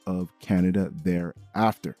tour of Canada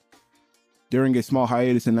thereafter. During a small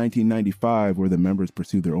hiatus in 1995 where the members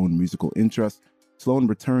pursued their own musical interests, Sloan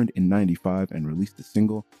returned in 95 and released the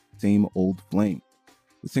single Same Old Flame.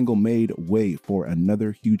 The single made way for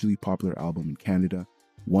another hugely popular album in Canada,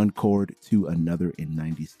 One Chord to Another in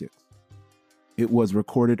 96. It was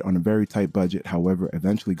recorded on a very tight budget, however,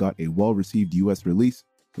 eventually got a well-received US release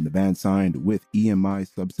when the band signed with EMI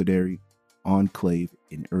subsidiary Enclave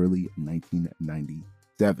in early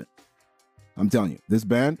 1997. I'm telling you, this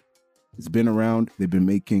band has been around, they've been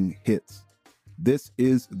making hits. This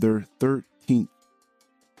is their 13th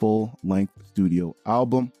full-length studio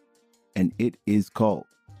album, and it is called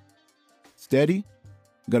Steady.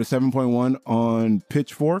 Got a 7.1 on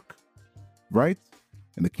Pitchfork, right?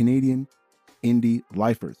 And the Canadian indie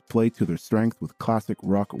lifers play to their strength with classic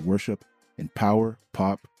rock worship and power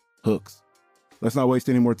pop hooks. Let's not waste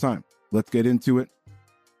any more time. Let's get into it.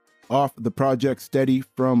 Off the project Steady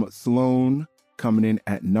from Sloan, coming in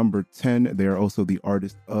at number 10. They are also the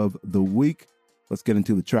artist of the week. Let's get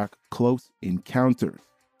into the track Close Encounters.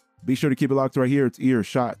 Be sure to keep it locked right here. It's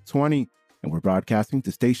Earshot 20, and we're broadcasting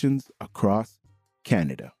to stations across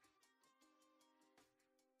Canada.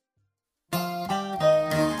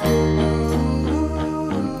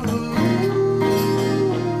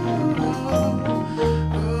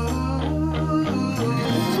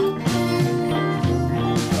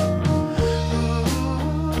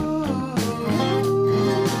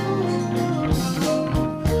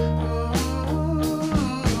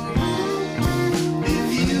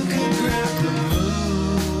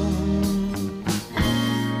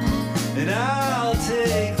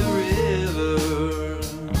 Take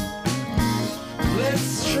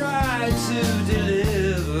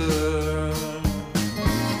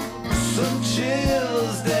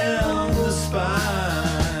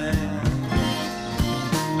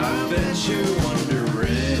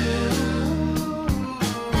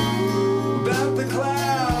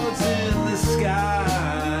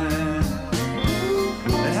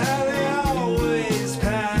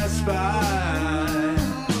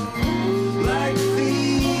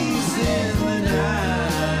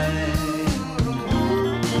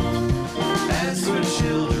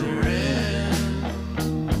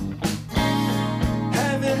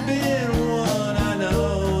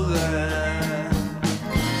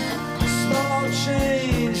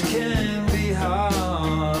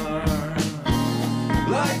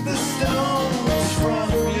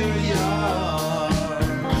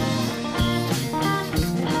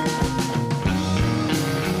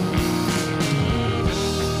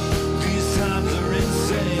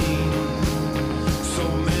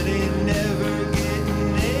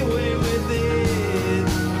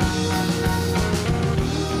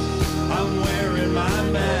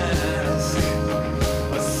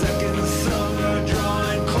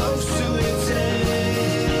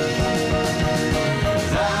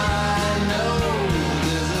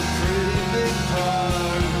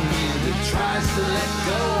let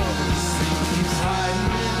go. The sleep keeps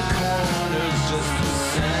hiding in the corners just the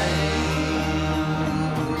same.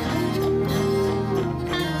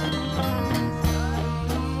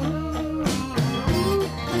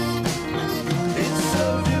 It's so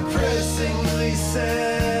depressingly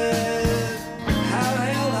sad how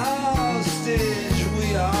held hostage we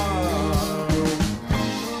are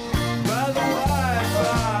by the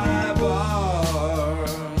Wi-Fi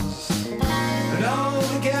bars and all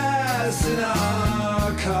the gas in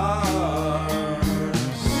our cars,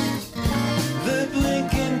 the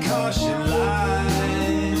blinking caution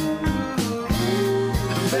light,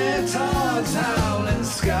 the phantoms howling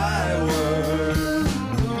skyward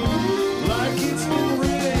like it's been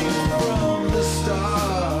written from the start.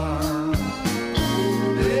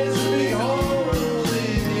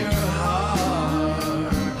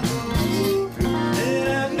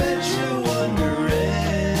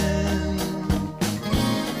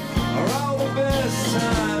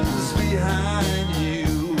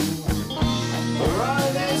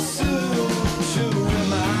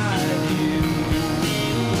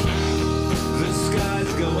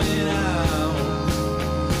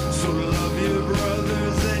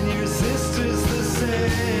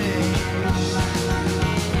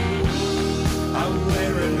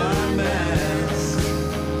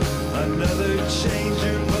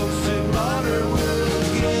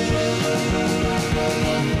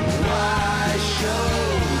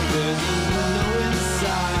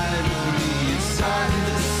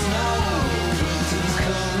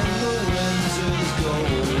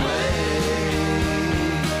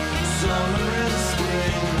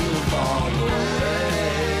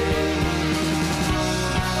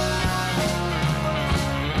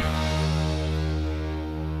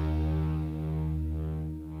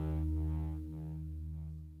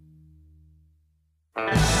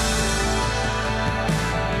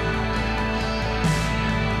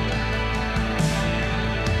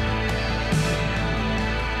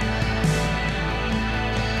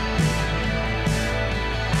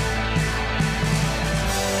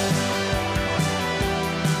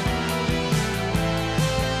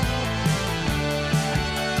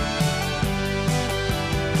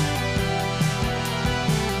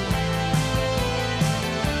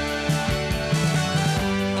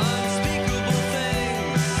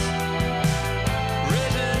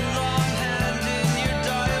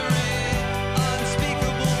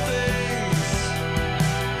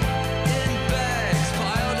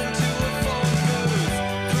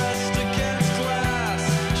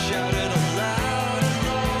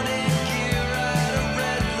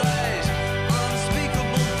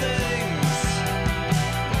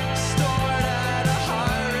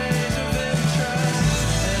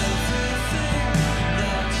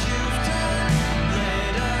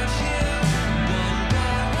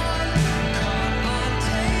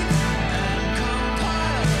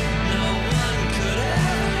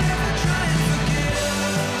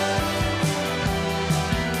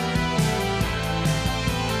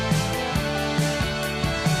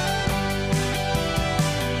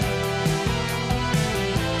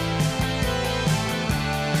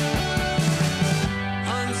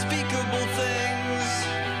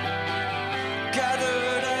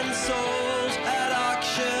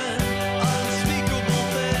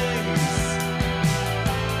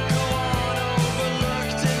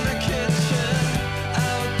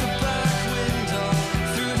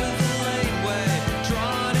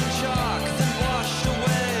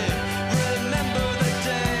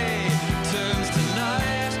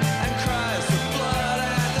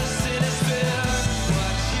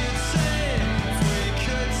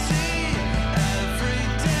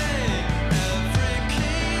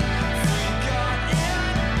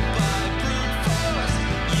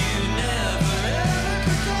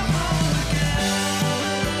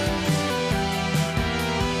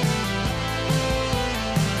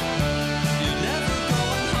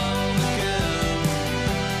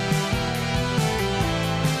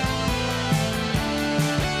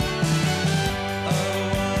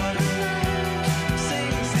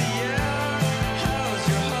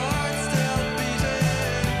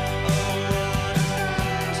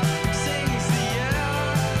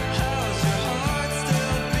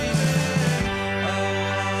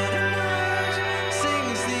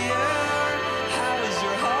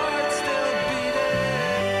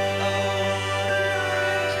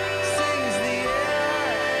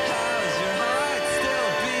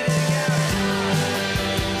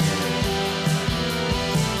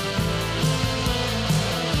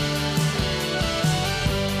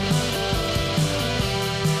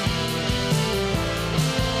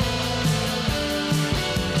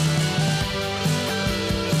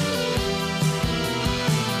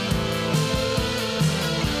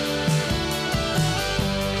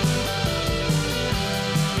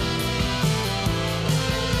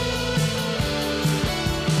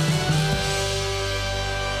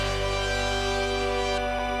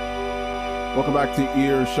 Welcome back to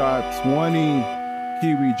Earshot 20.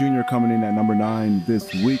 Kiwi Jr. coming in at number 9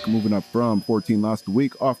 this week, moving up from 14 last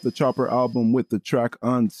week off the Chopper album with the track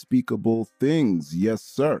Unspeakable Things. Yes,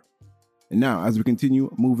 sir. And now, as we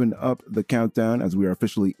continue moving up the countdown, as we are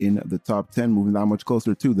officially in the top 10, moving that much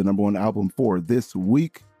closer to the number 1 album for this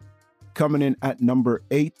week, coming in at number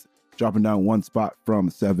 8, dropping down 1 spot from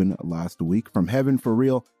 7 last week. From Heaven for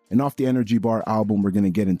Real and off the Energy Bar album, we're going to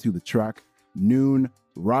get into the track Noon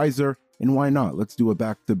Riser. And why not? Let's do a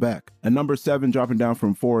back-to-back. At number 7, dropping down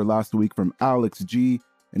from 4 last week from Alex G.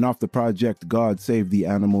 And off the project God Save the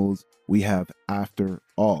Animals, we have After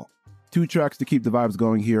All. 2 tracks to keep the vibes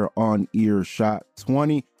going here on Earshot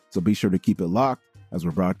 20. So be sure to keep it locked as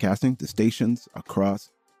we're broadcasting to stations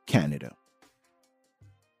across Canada.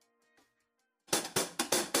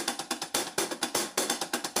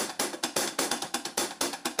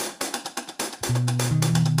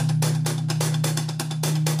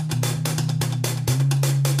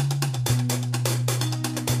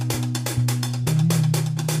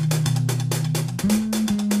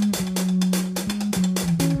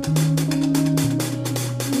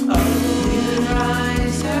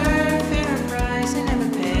 Fear of rising, never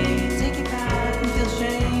paid. Take it back and feel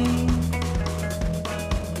shame.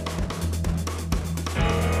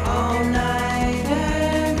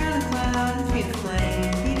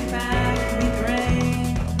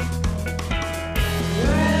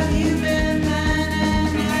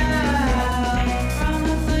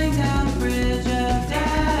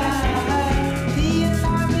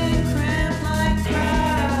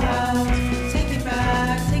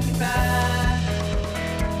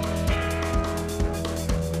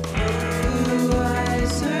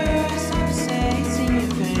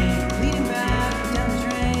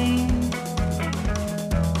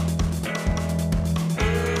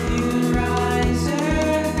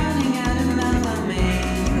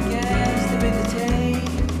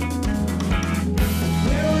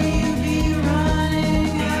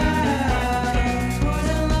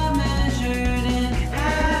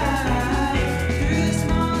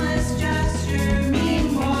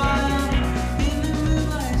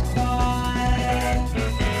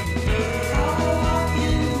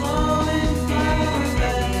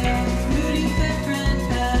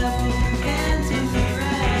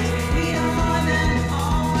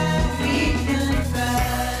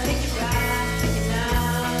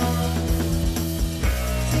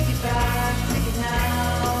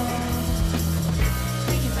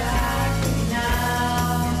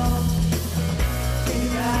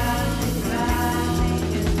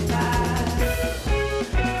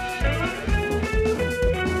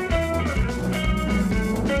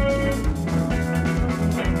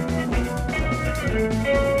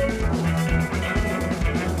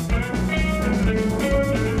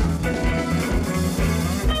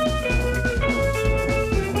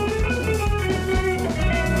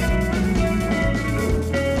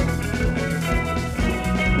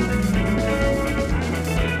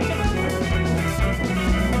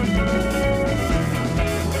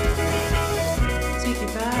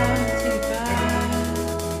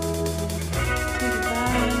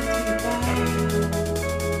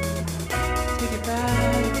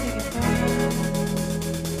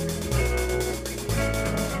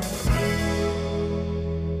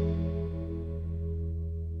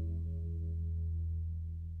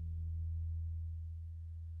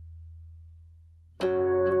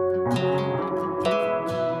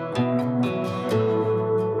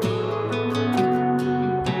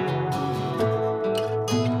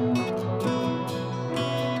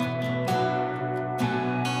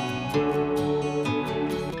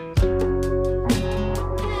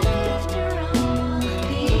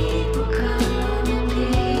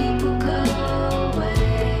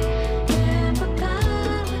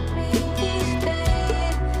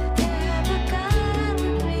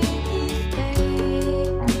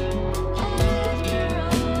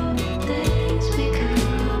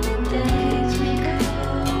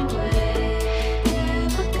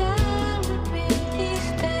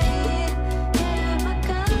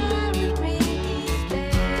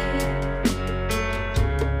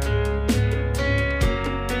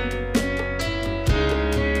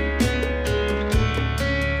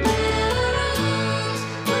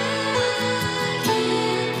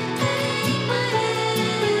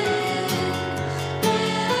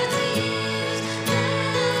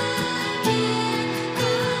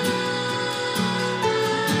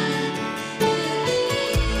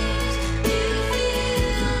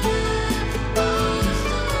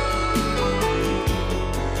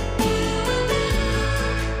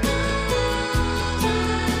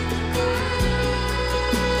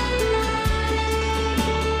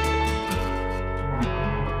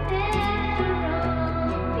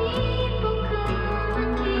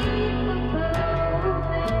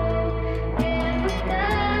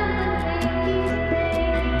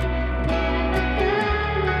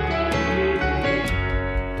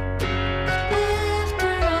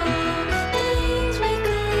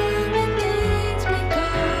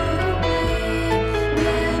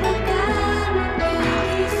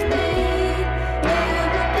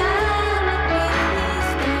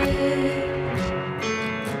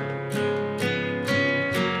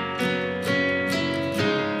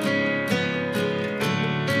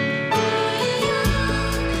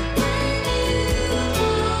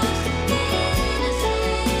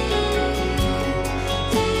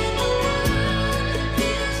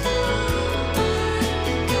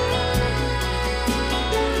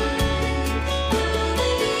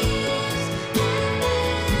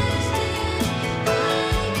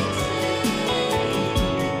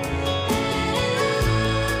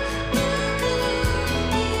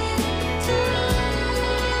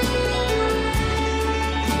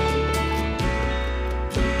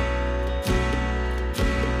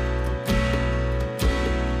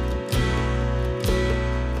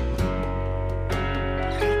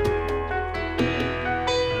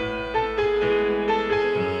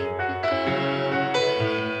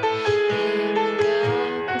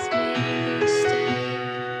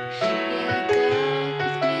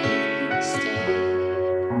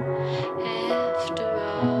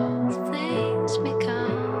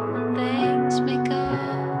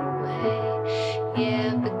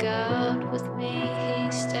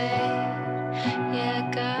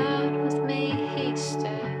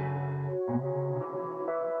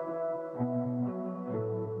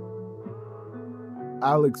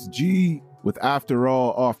 Alex G with After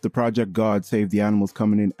All off the project God Save the Animals,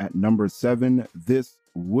 coming in at number 7 this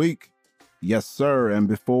week. Yes, sir. And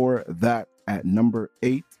before that, at number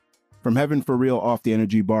 8, From Heaven for Real off the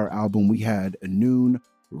Energy Bar album, we had Noon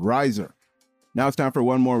Riser. Now it's time for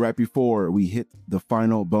one more right before we hit the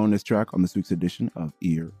final bonus track on this week's edition of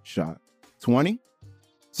Earshot 20.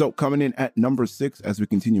 So coming in at number 6 as we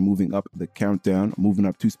continue moving up the countdown, moving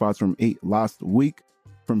up 2 spots from 8 last week,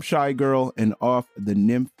 from Shy Girl and off the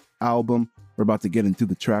Nymph album, we're about to get into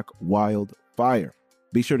the track Wildfire.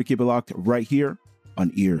 Be sure to keep it locked right here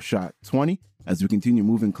on Earshot 20 as we continue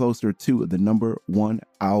moving closer to the number 1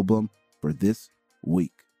 album for this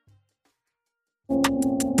week.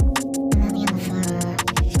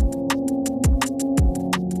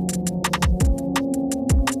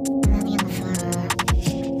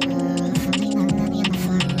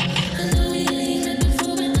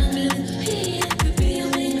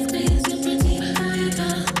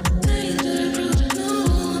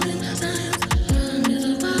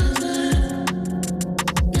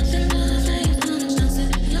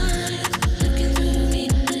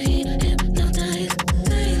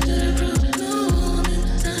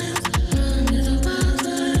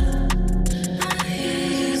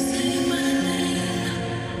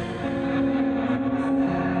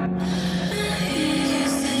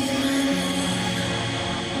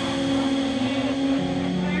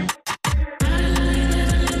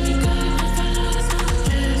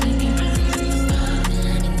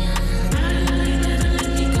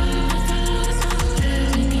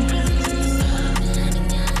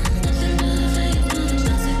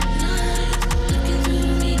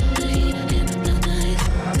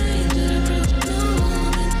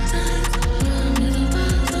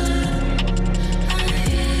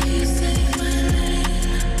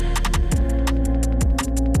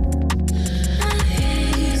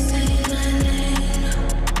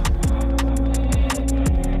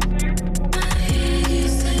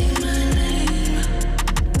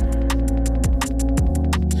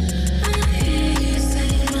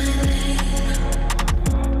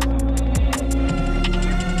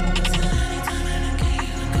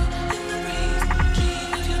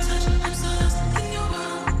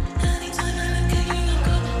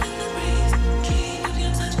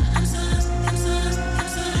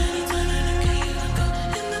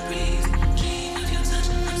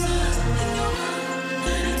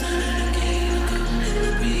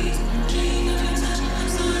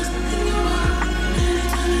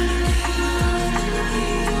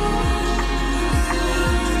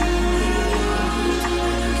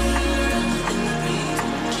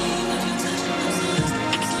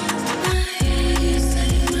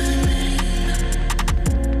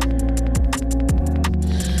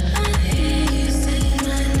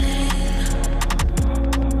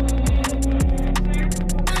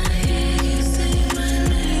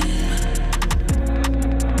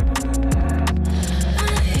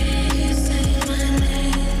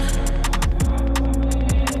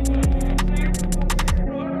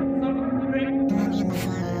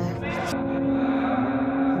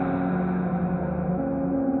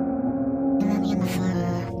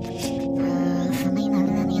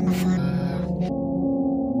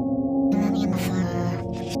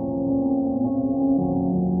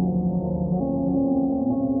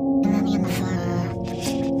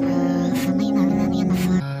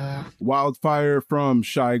 Wildfire from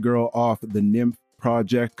Shy Girl off the Nymph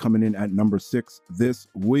project, coming in at number 6 this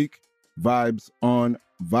week. Vibes on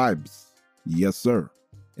vibes. Yes, sir.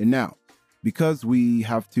 And now, because we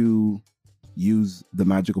have to use the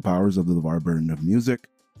magical powers of the LeVar Burton of music,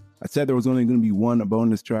 I said there was only going to be one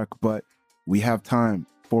bonus track, but we have time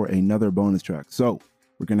for another bonus track. So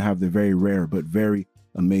we're going to have the very rare but very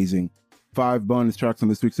amazing 5 bonus tracks on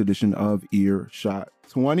this week's edition of Earshot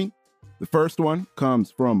 20. The first one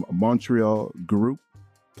comes from Montreal group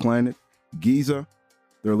Planet Giza.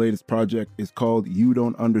 Their latest project is called You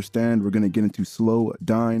Don't Understand. We're going to get into Slow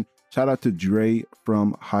Dine. Shout out to Dre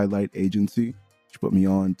from Highlight Agency. She put me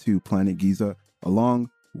on to Planet Giza,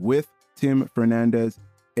 along with Tim Fernandez,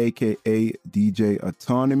 aka DJ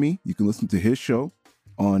Autonomy. You can listen to his show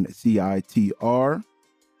on CITR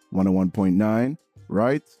 101.9,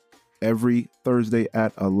 right? Every Thursday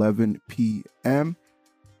at 11 p.m.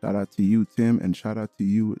 Shout out to you, Tim, and shout out to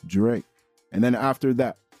you, Dre. And then after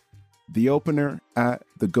that, the opener at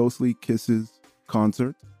the Ghostly Kisses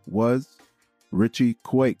concert was Richie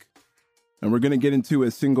Quake. And we're going to get into a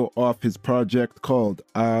single off his project called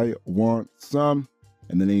I Want Some.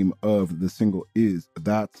 And the name of the single is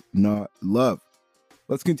That's Not Love.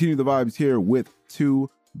 Let's continue the vibes here with 2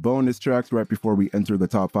 bonus tracks right before we enter the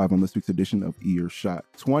top 5 on this week's edition of Earshot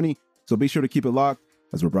 20. So be sure to keep it locked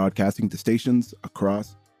as we're broadcasting to stations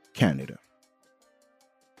across Canada.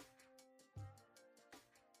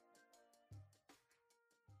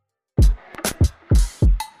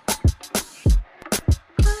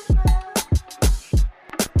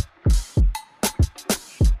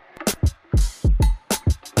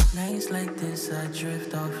 Nights like this, I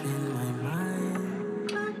drift off in my mind,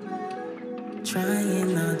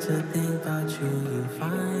 trying not to think about you. You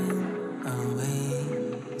find a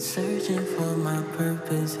way, searching for my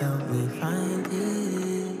purpose. Help me find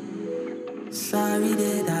it. Sorry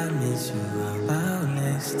that I miss you. About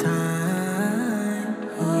next time.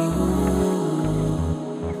 Oh,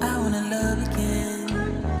 I wanna love again.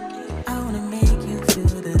 I wanna make you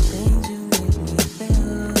feel the things you make me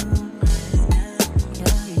feel.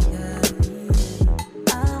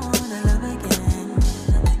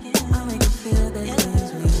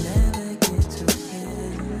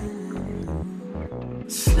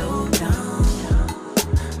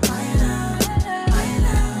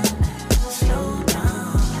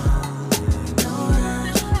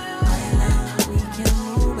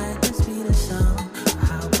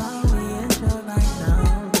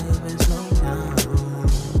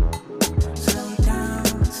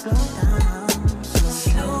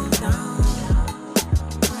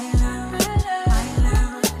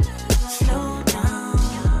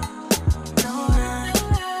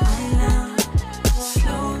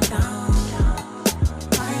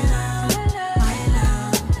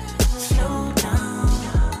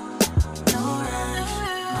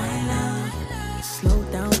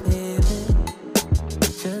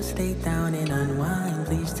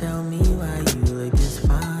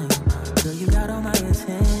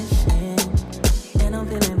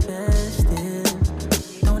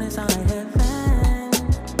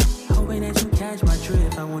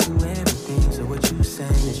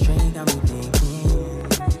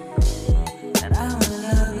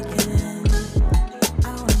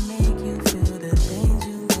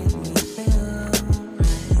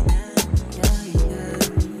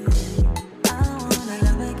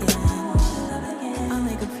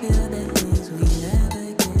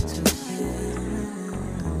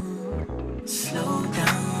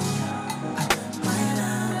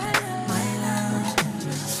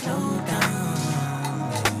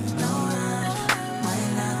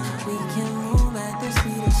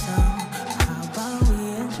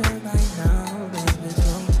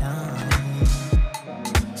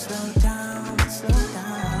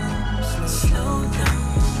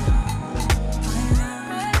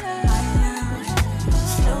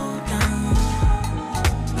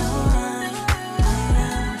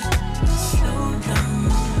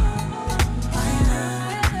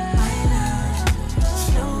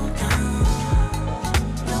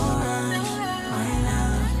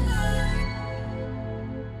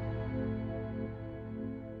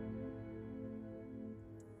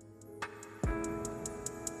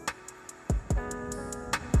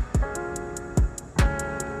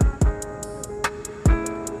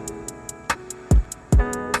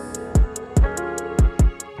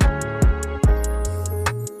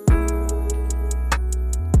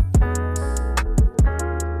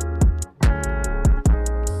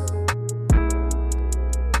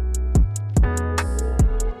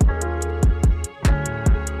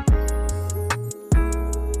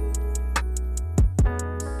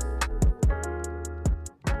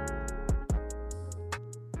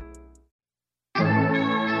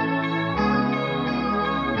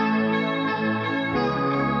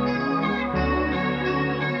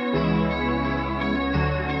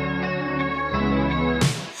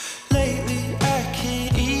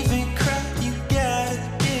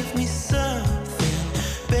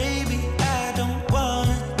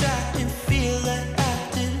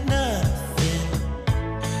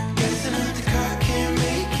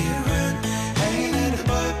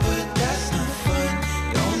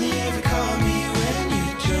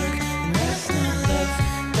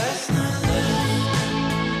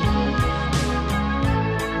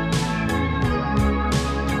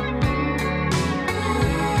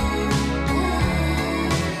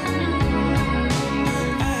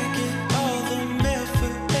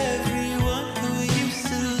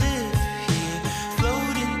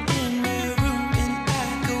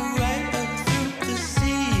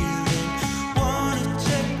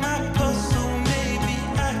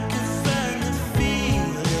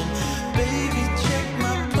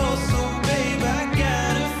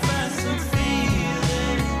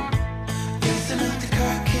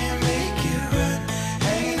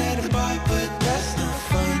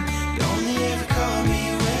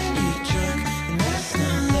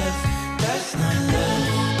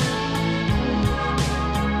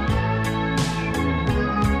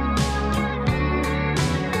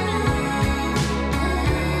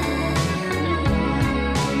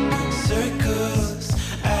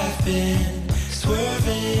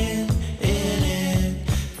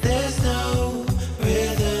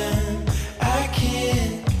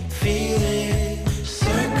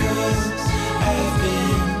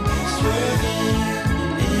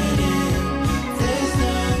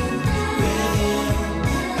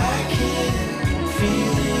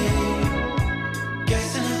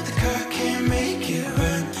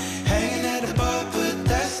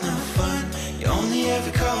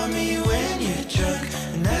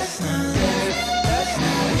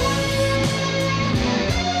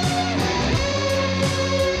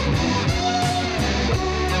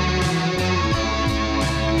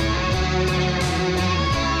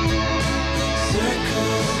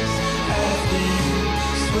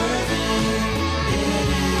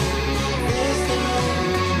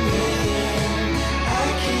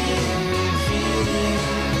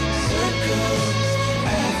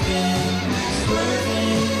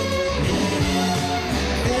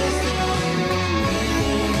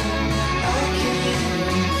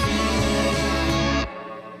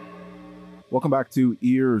 Welcome back to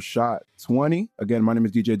Earshot 20. Again, my name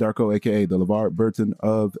is DJ Darko, aka the LeVar Burton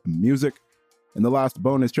of music. And the last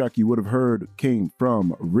bonus track you would have heard came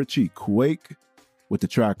from Richie Quake with the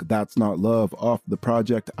track That's Not Love off the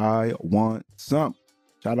project I Want Some.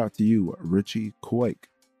 Shout out to you, Richie Quake.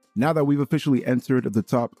 Now that we've officially entered the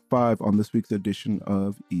top 5 on this week's edition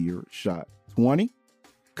of Earshot 20,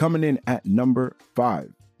 coming in at number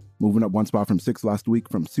 5, moving up one spot from 6 last week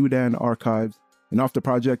from Sudan Archives, and off the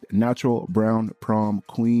project Natural Brown Prom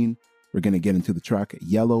Queen, we're going to get into the track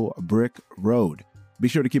Yellow Brick Road. Be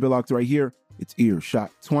sure to keep it locked right here. It's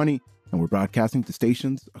Earshot 20, and we're broadcasting to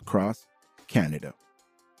stations across Canada.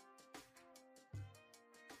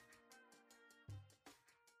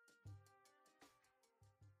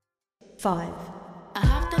 Five. I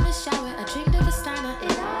hopped in the shower, I dreamed of a sauna.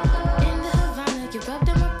 In the Havana, you rubbed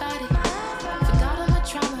on my body. Forgot all my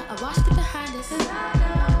trauma, I washed it behind us.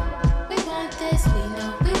 We want this, we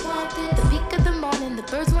know we want it. The peak of the morning, the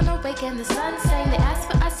birds went awake and the sun sang. They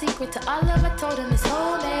asked for our secret, to all of I told them it's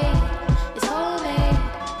homemade. It's homemade,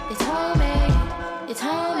 it's homemade, it's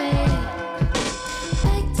homemade.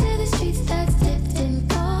 Back to the streets that's dipped in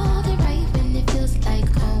gold. And right when it feels like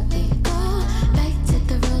home we go. Back to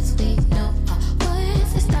the roads we know. Our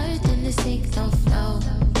words are starting to sink, no flow.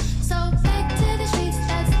 So back to the streets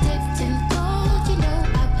that's dipped in gold. You know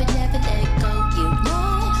I would never let it go, you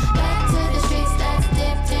know. Back to the streets that's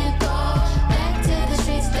dipped in gold. Back to the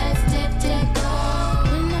streets that's dipped in gold.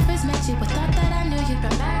 When I first met you, I thought that I knew you,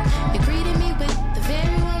 but you greeted me with the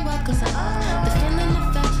very warm welcome. So the feeling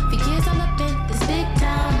I felt for years all up in this big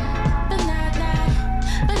town. But nah,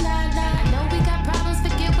 I know we got problems,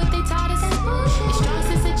 forget what they taught us. Your strong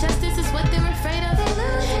sense of justice is what they're afraid of.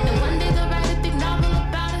 And one day they'll write a big novel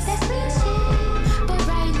about us. But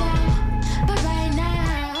right now.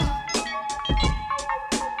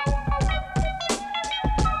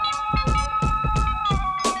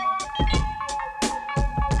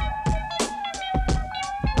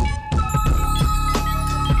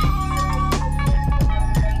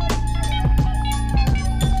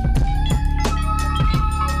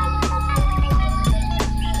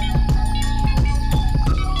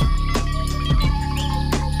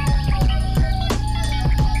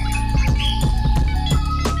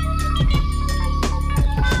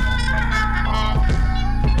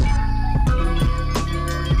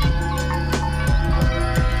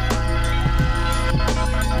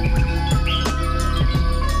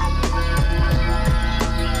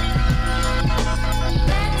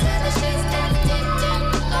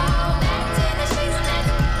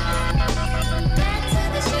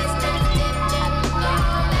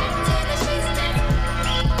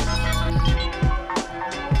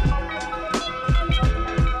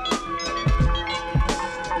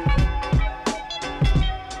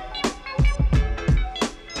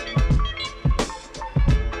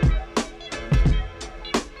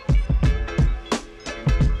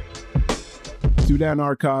 Sudan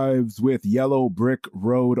Archives with Yellow Brick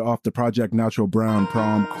Road off the project Natural Brown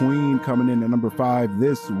Prom Queen, coming in at number 5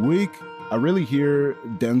 this week. I really hear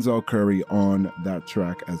Denzel Curry on that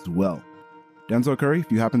track as well. Denzel Curry,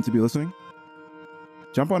 if you happen to be listening,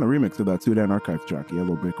 jump on a remix of that Sudan Archives track,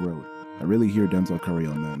 Yellow Brick Road. I really hear Denzel Curry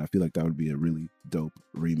on that, and I feel like that would be a really dope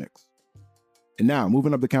remix. And now,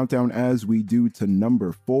 moving up the countdown as we do to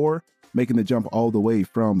number 4, making the jump all the way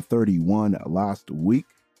from 31 last week,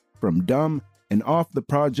 from Dumb and off the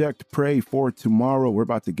project Pray for Tomorrow, we're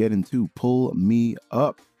about to get into Pull Me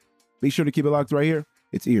Up. Be sure to keep it locked right here.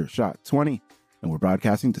 It's Earshot 20, and we're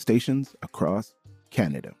broadcasting to stations across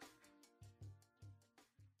Canada.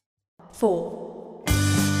 4.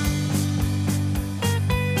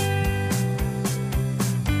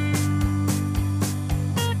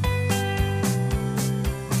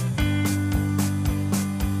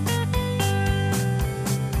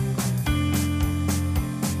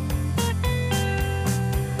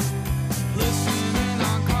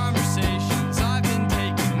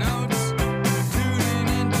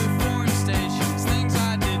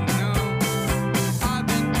 I've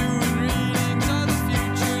been doing readings of the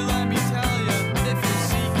future, let me tell you.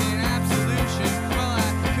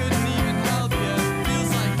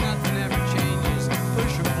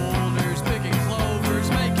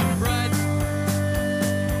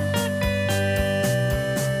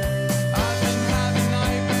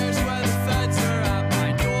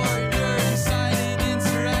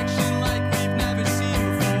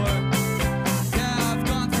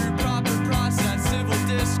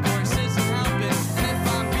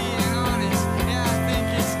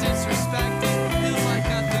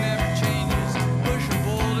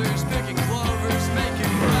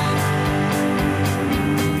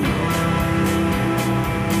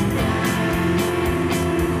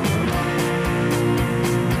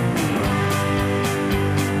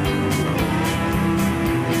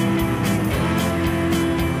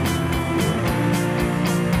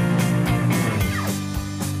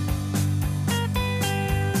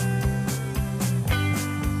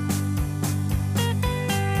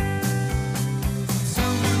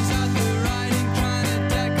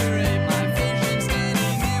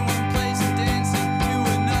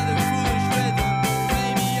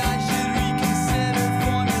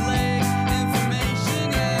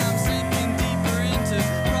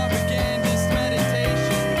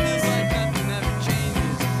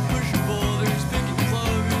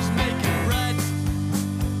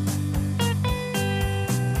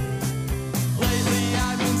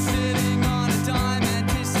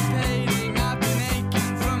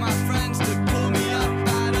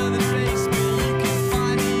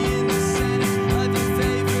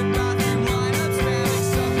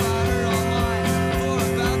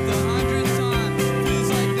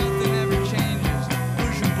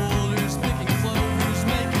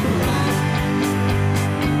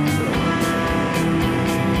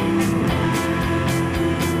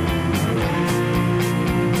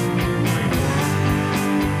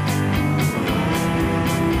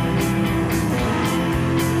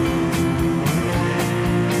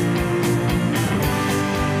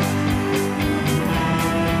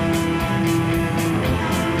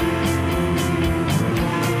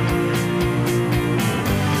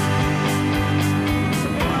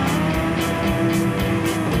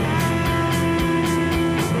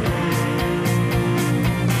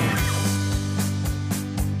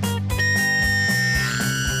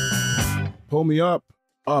 Me Up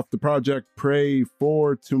off the project Pray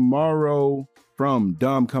for Tomorrow from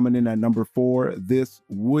Dumb, coming in at number 4 this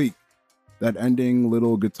week. That ending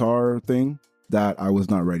little guitar thing, that I was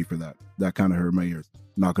not ready for that. That kind of hurt my ears,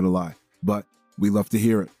 not gonna lie. But we love to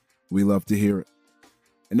hear it. We love to hear it.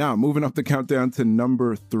 And now moving up the countdown to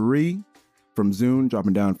number 3 from Zune,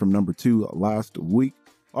 dropping down from number 2 last week.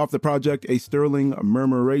 Off the project, A Sterling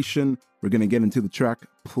Murmuration, we're gonna get into the track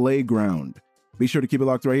Playground. Be sure to keep it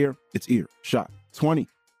locked right here. It's Earshot 20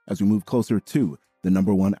 as we move closer to the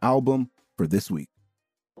number 1 album for this week.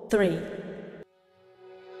 3,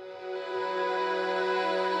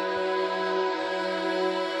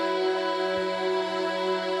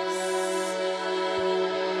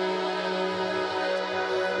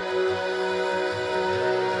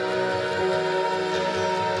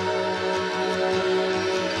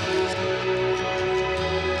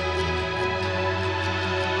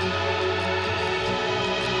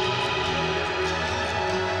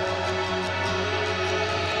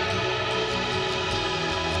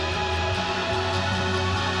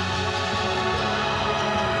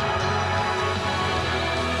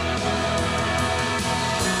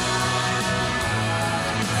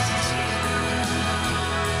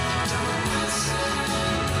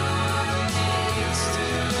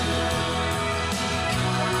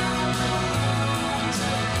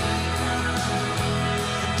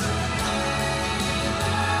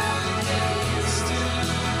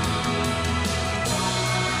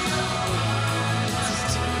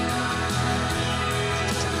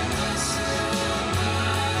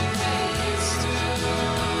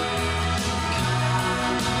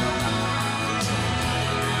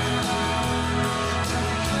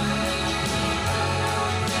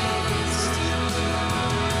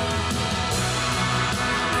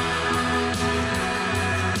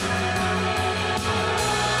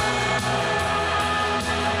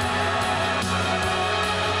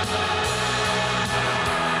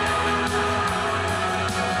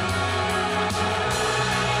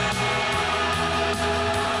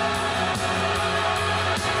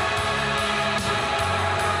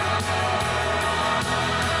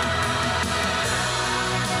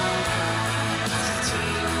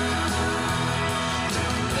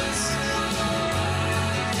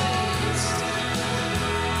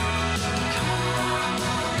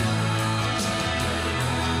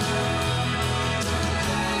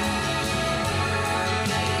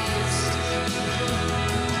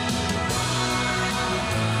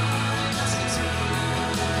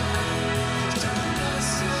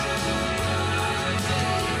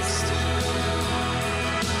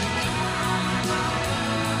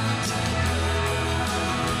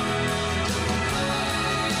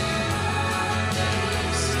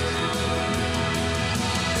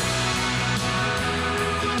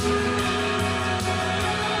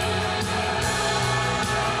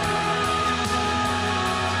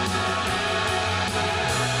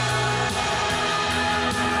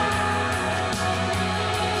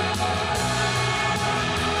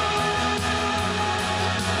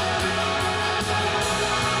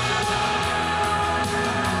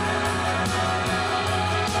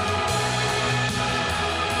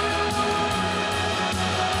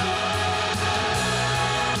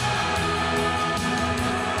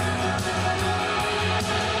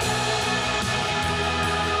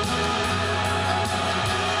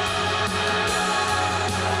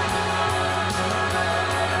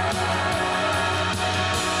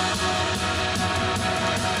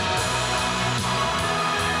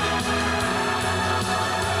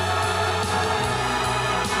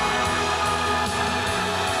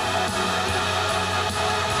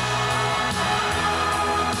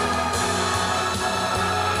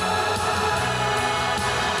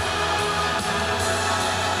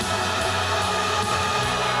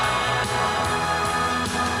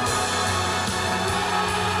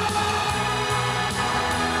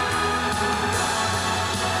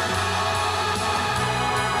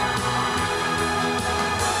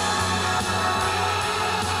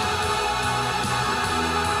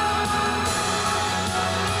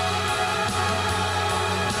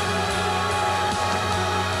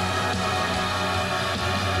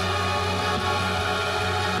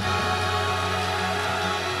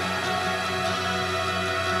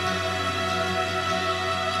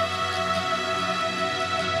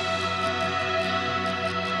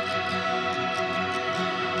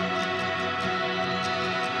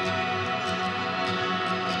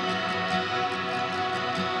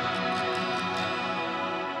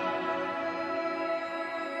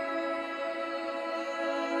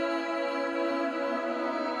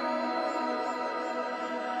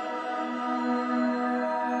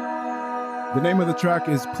 The name of the track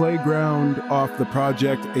is Playground off the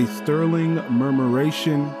project A Sterling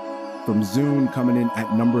Murmuration from Zune, coming in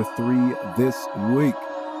at number 3 this week.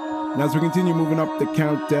 And as we continue moving up the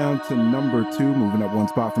countdown to number 2, moving up one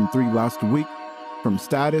spot from 3 last week, from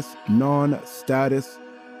Status, Non-Status,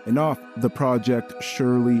 and off the project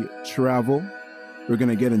Surely Travel, we're going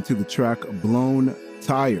to get into the track Blown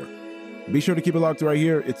Tire. Be sure to keep it locked right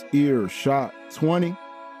here. It's Earshot 20,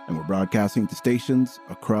 and we're broadcasting to stations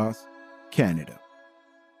across Canada.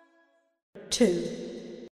 2.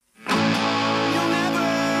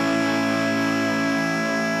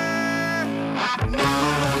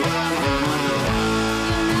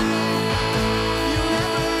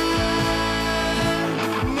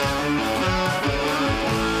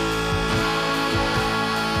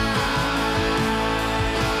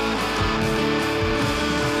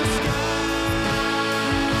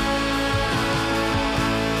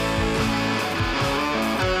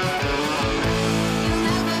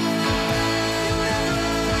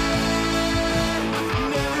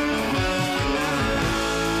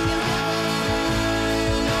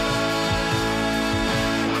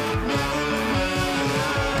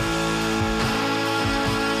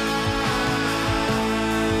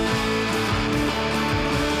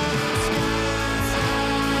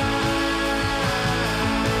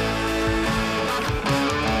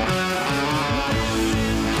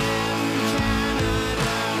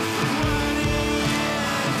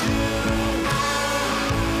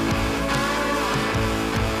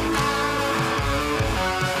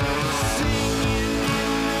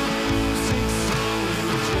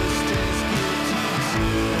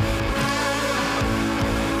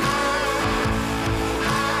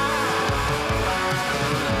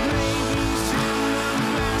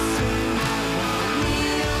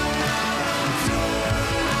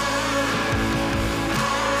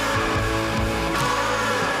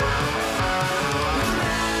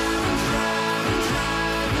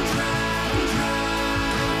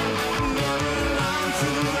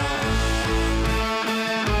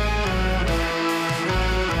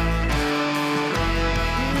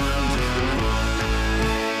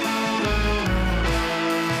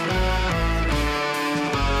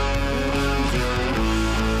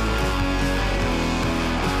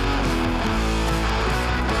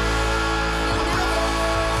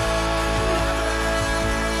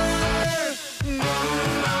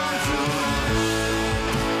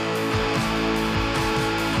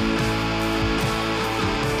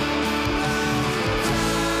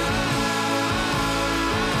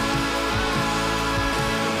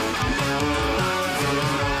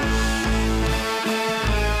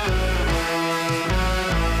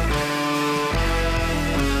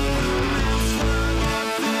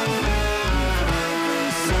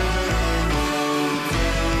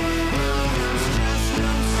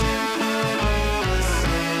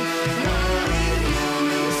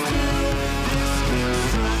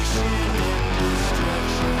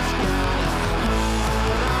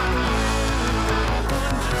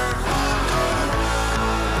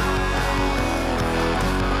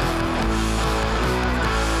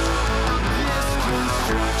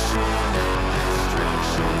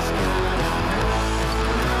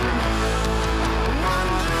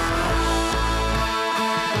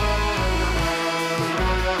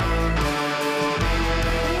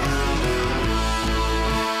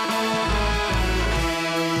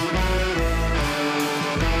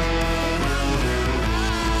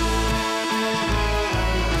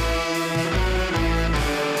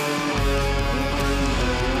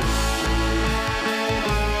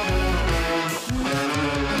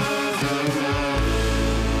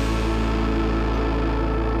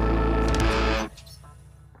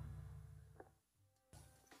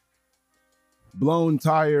 Blown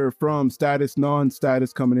Tire from Status,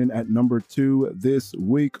 Non-Status, coming in at number 2 this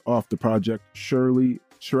week off the project Surely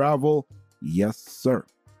Travel. Yes, sir.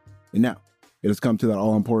 And now it has come to that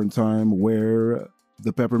all-important time where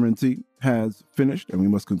the peppermint tea has finished and we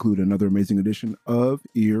must conclude another amazing edition of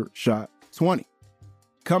Earshot 20.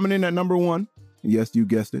 Coming in at number 1, yes, you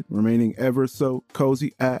guessed it, remaining ever so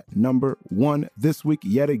cozy at number 1 this week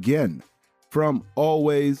yet again, from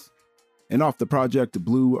Always. And off the project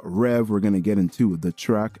Blue Rev, we're going to get into the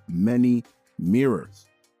track Many Mirrors.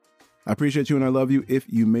 I appreciate you and I love you if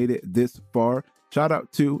you made it this far. Shout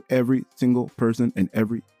out to every single person and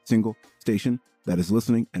every single station that is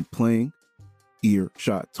listening and playing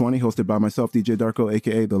Earshot 20, hosted by myself, DJ Darko,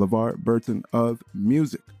 aka the LeVar Burton of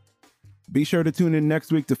music. Be sure to tune in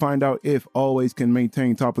next week to find out if Always can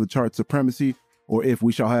maintain top of the chart supremacy or if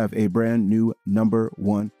we shall have a brand new number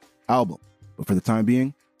 1 album. But for the time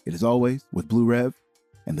being, it is Always with Blue Rev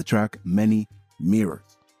and the track Many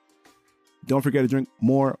Mirrors. Don't forget to drink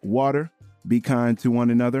more water, be kind to one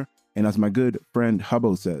another, and as my good friend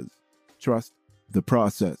Hubbo says, trust the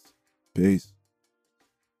process. Peace.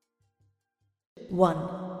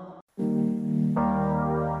 1.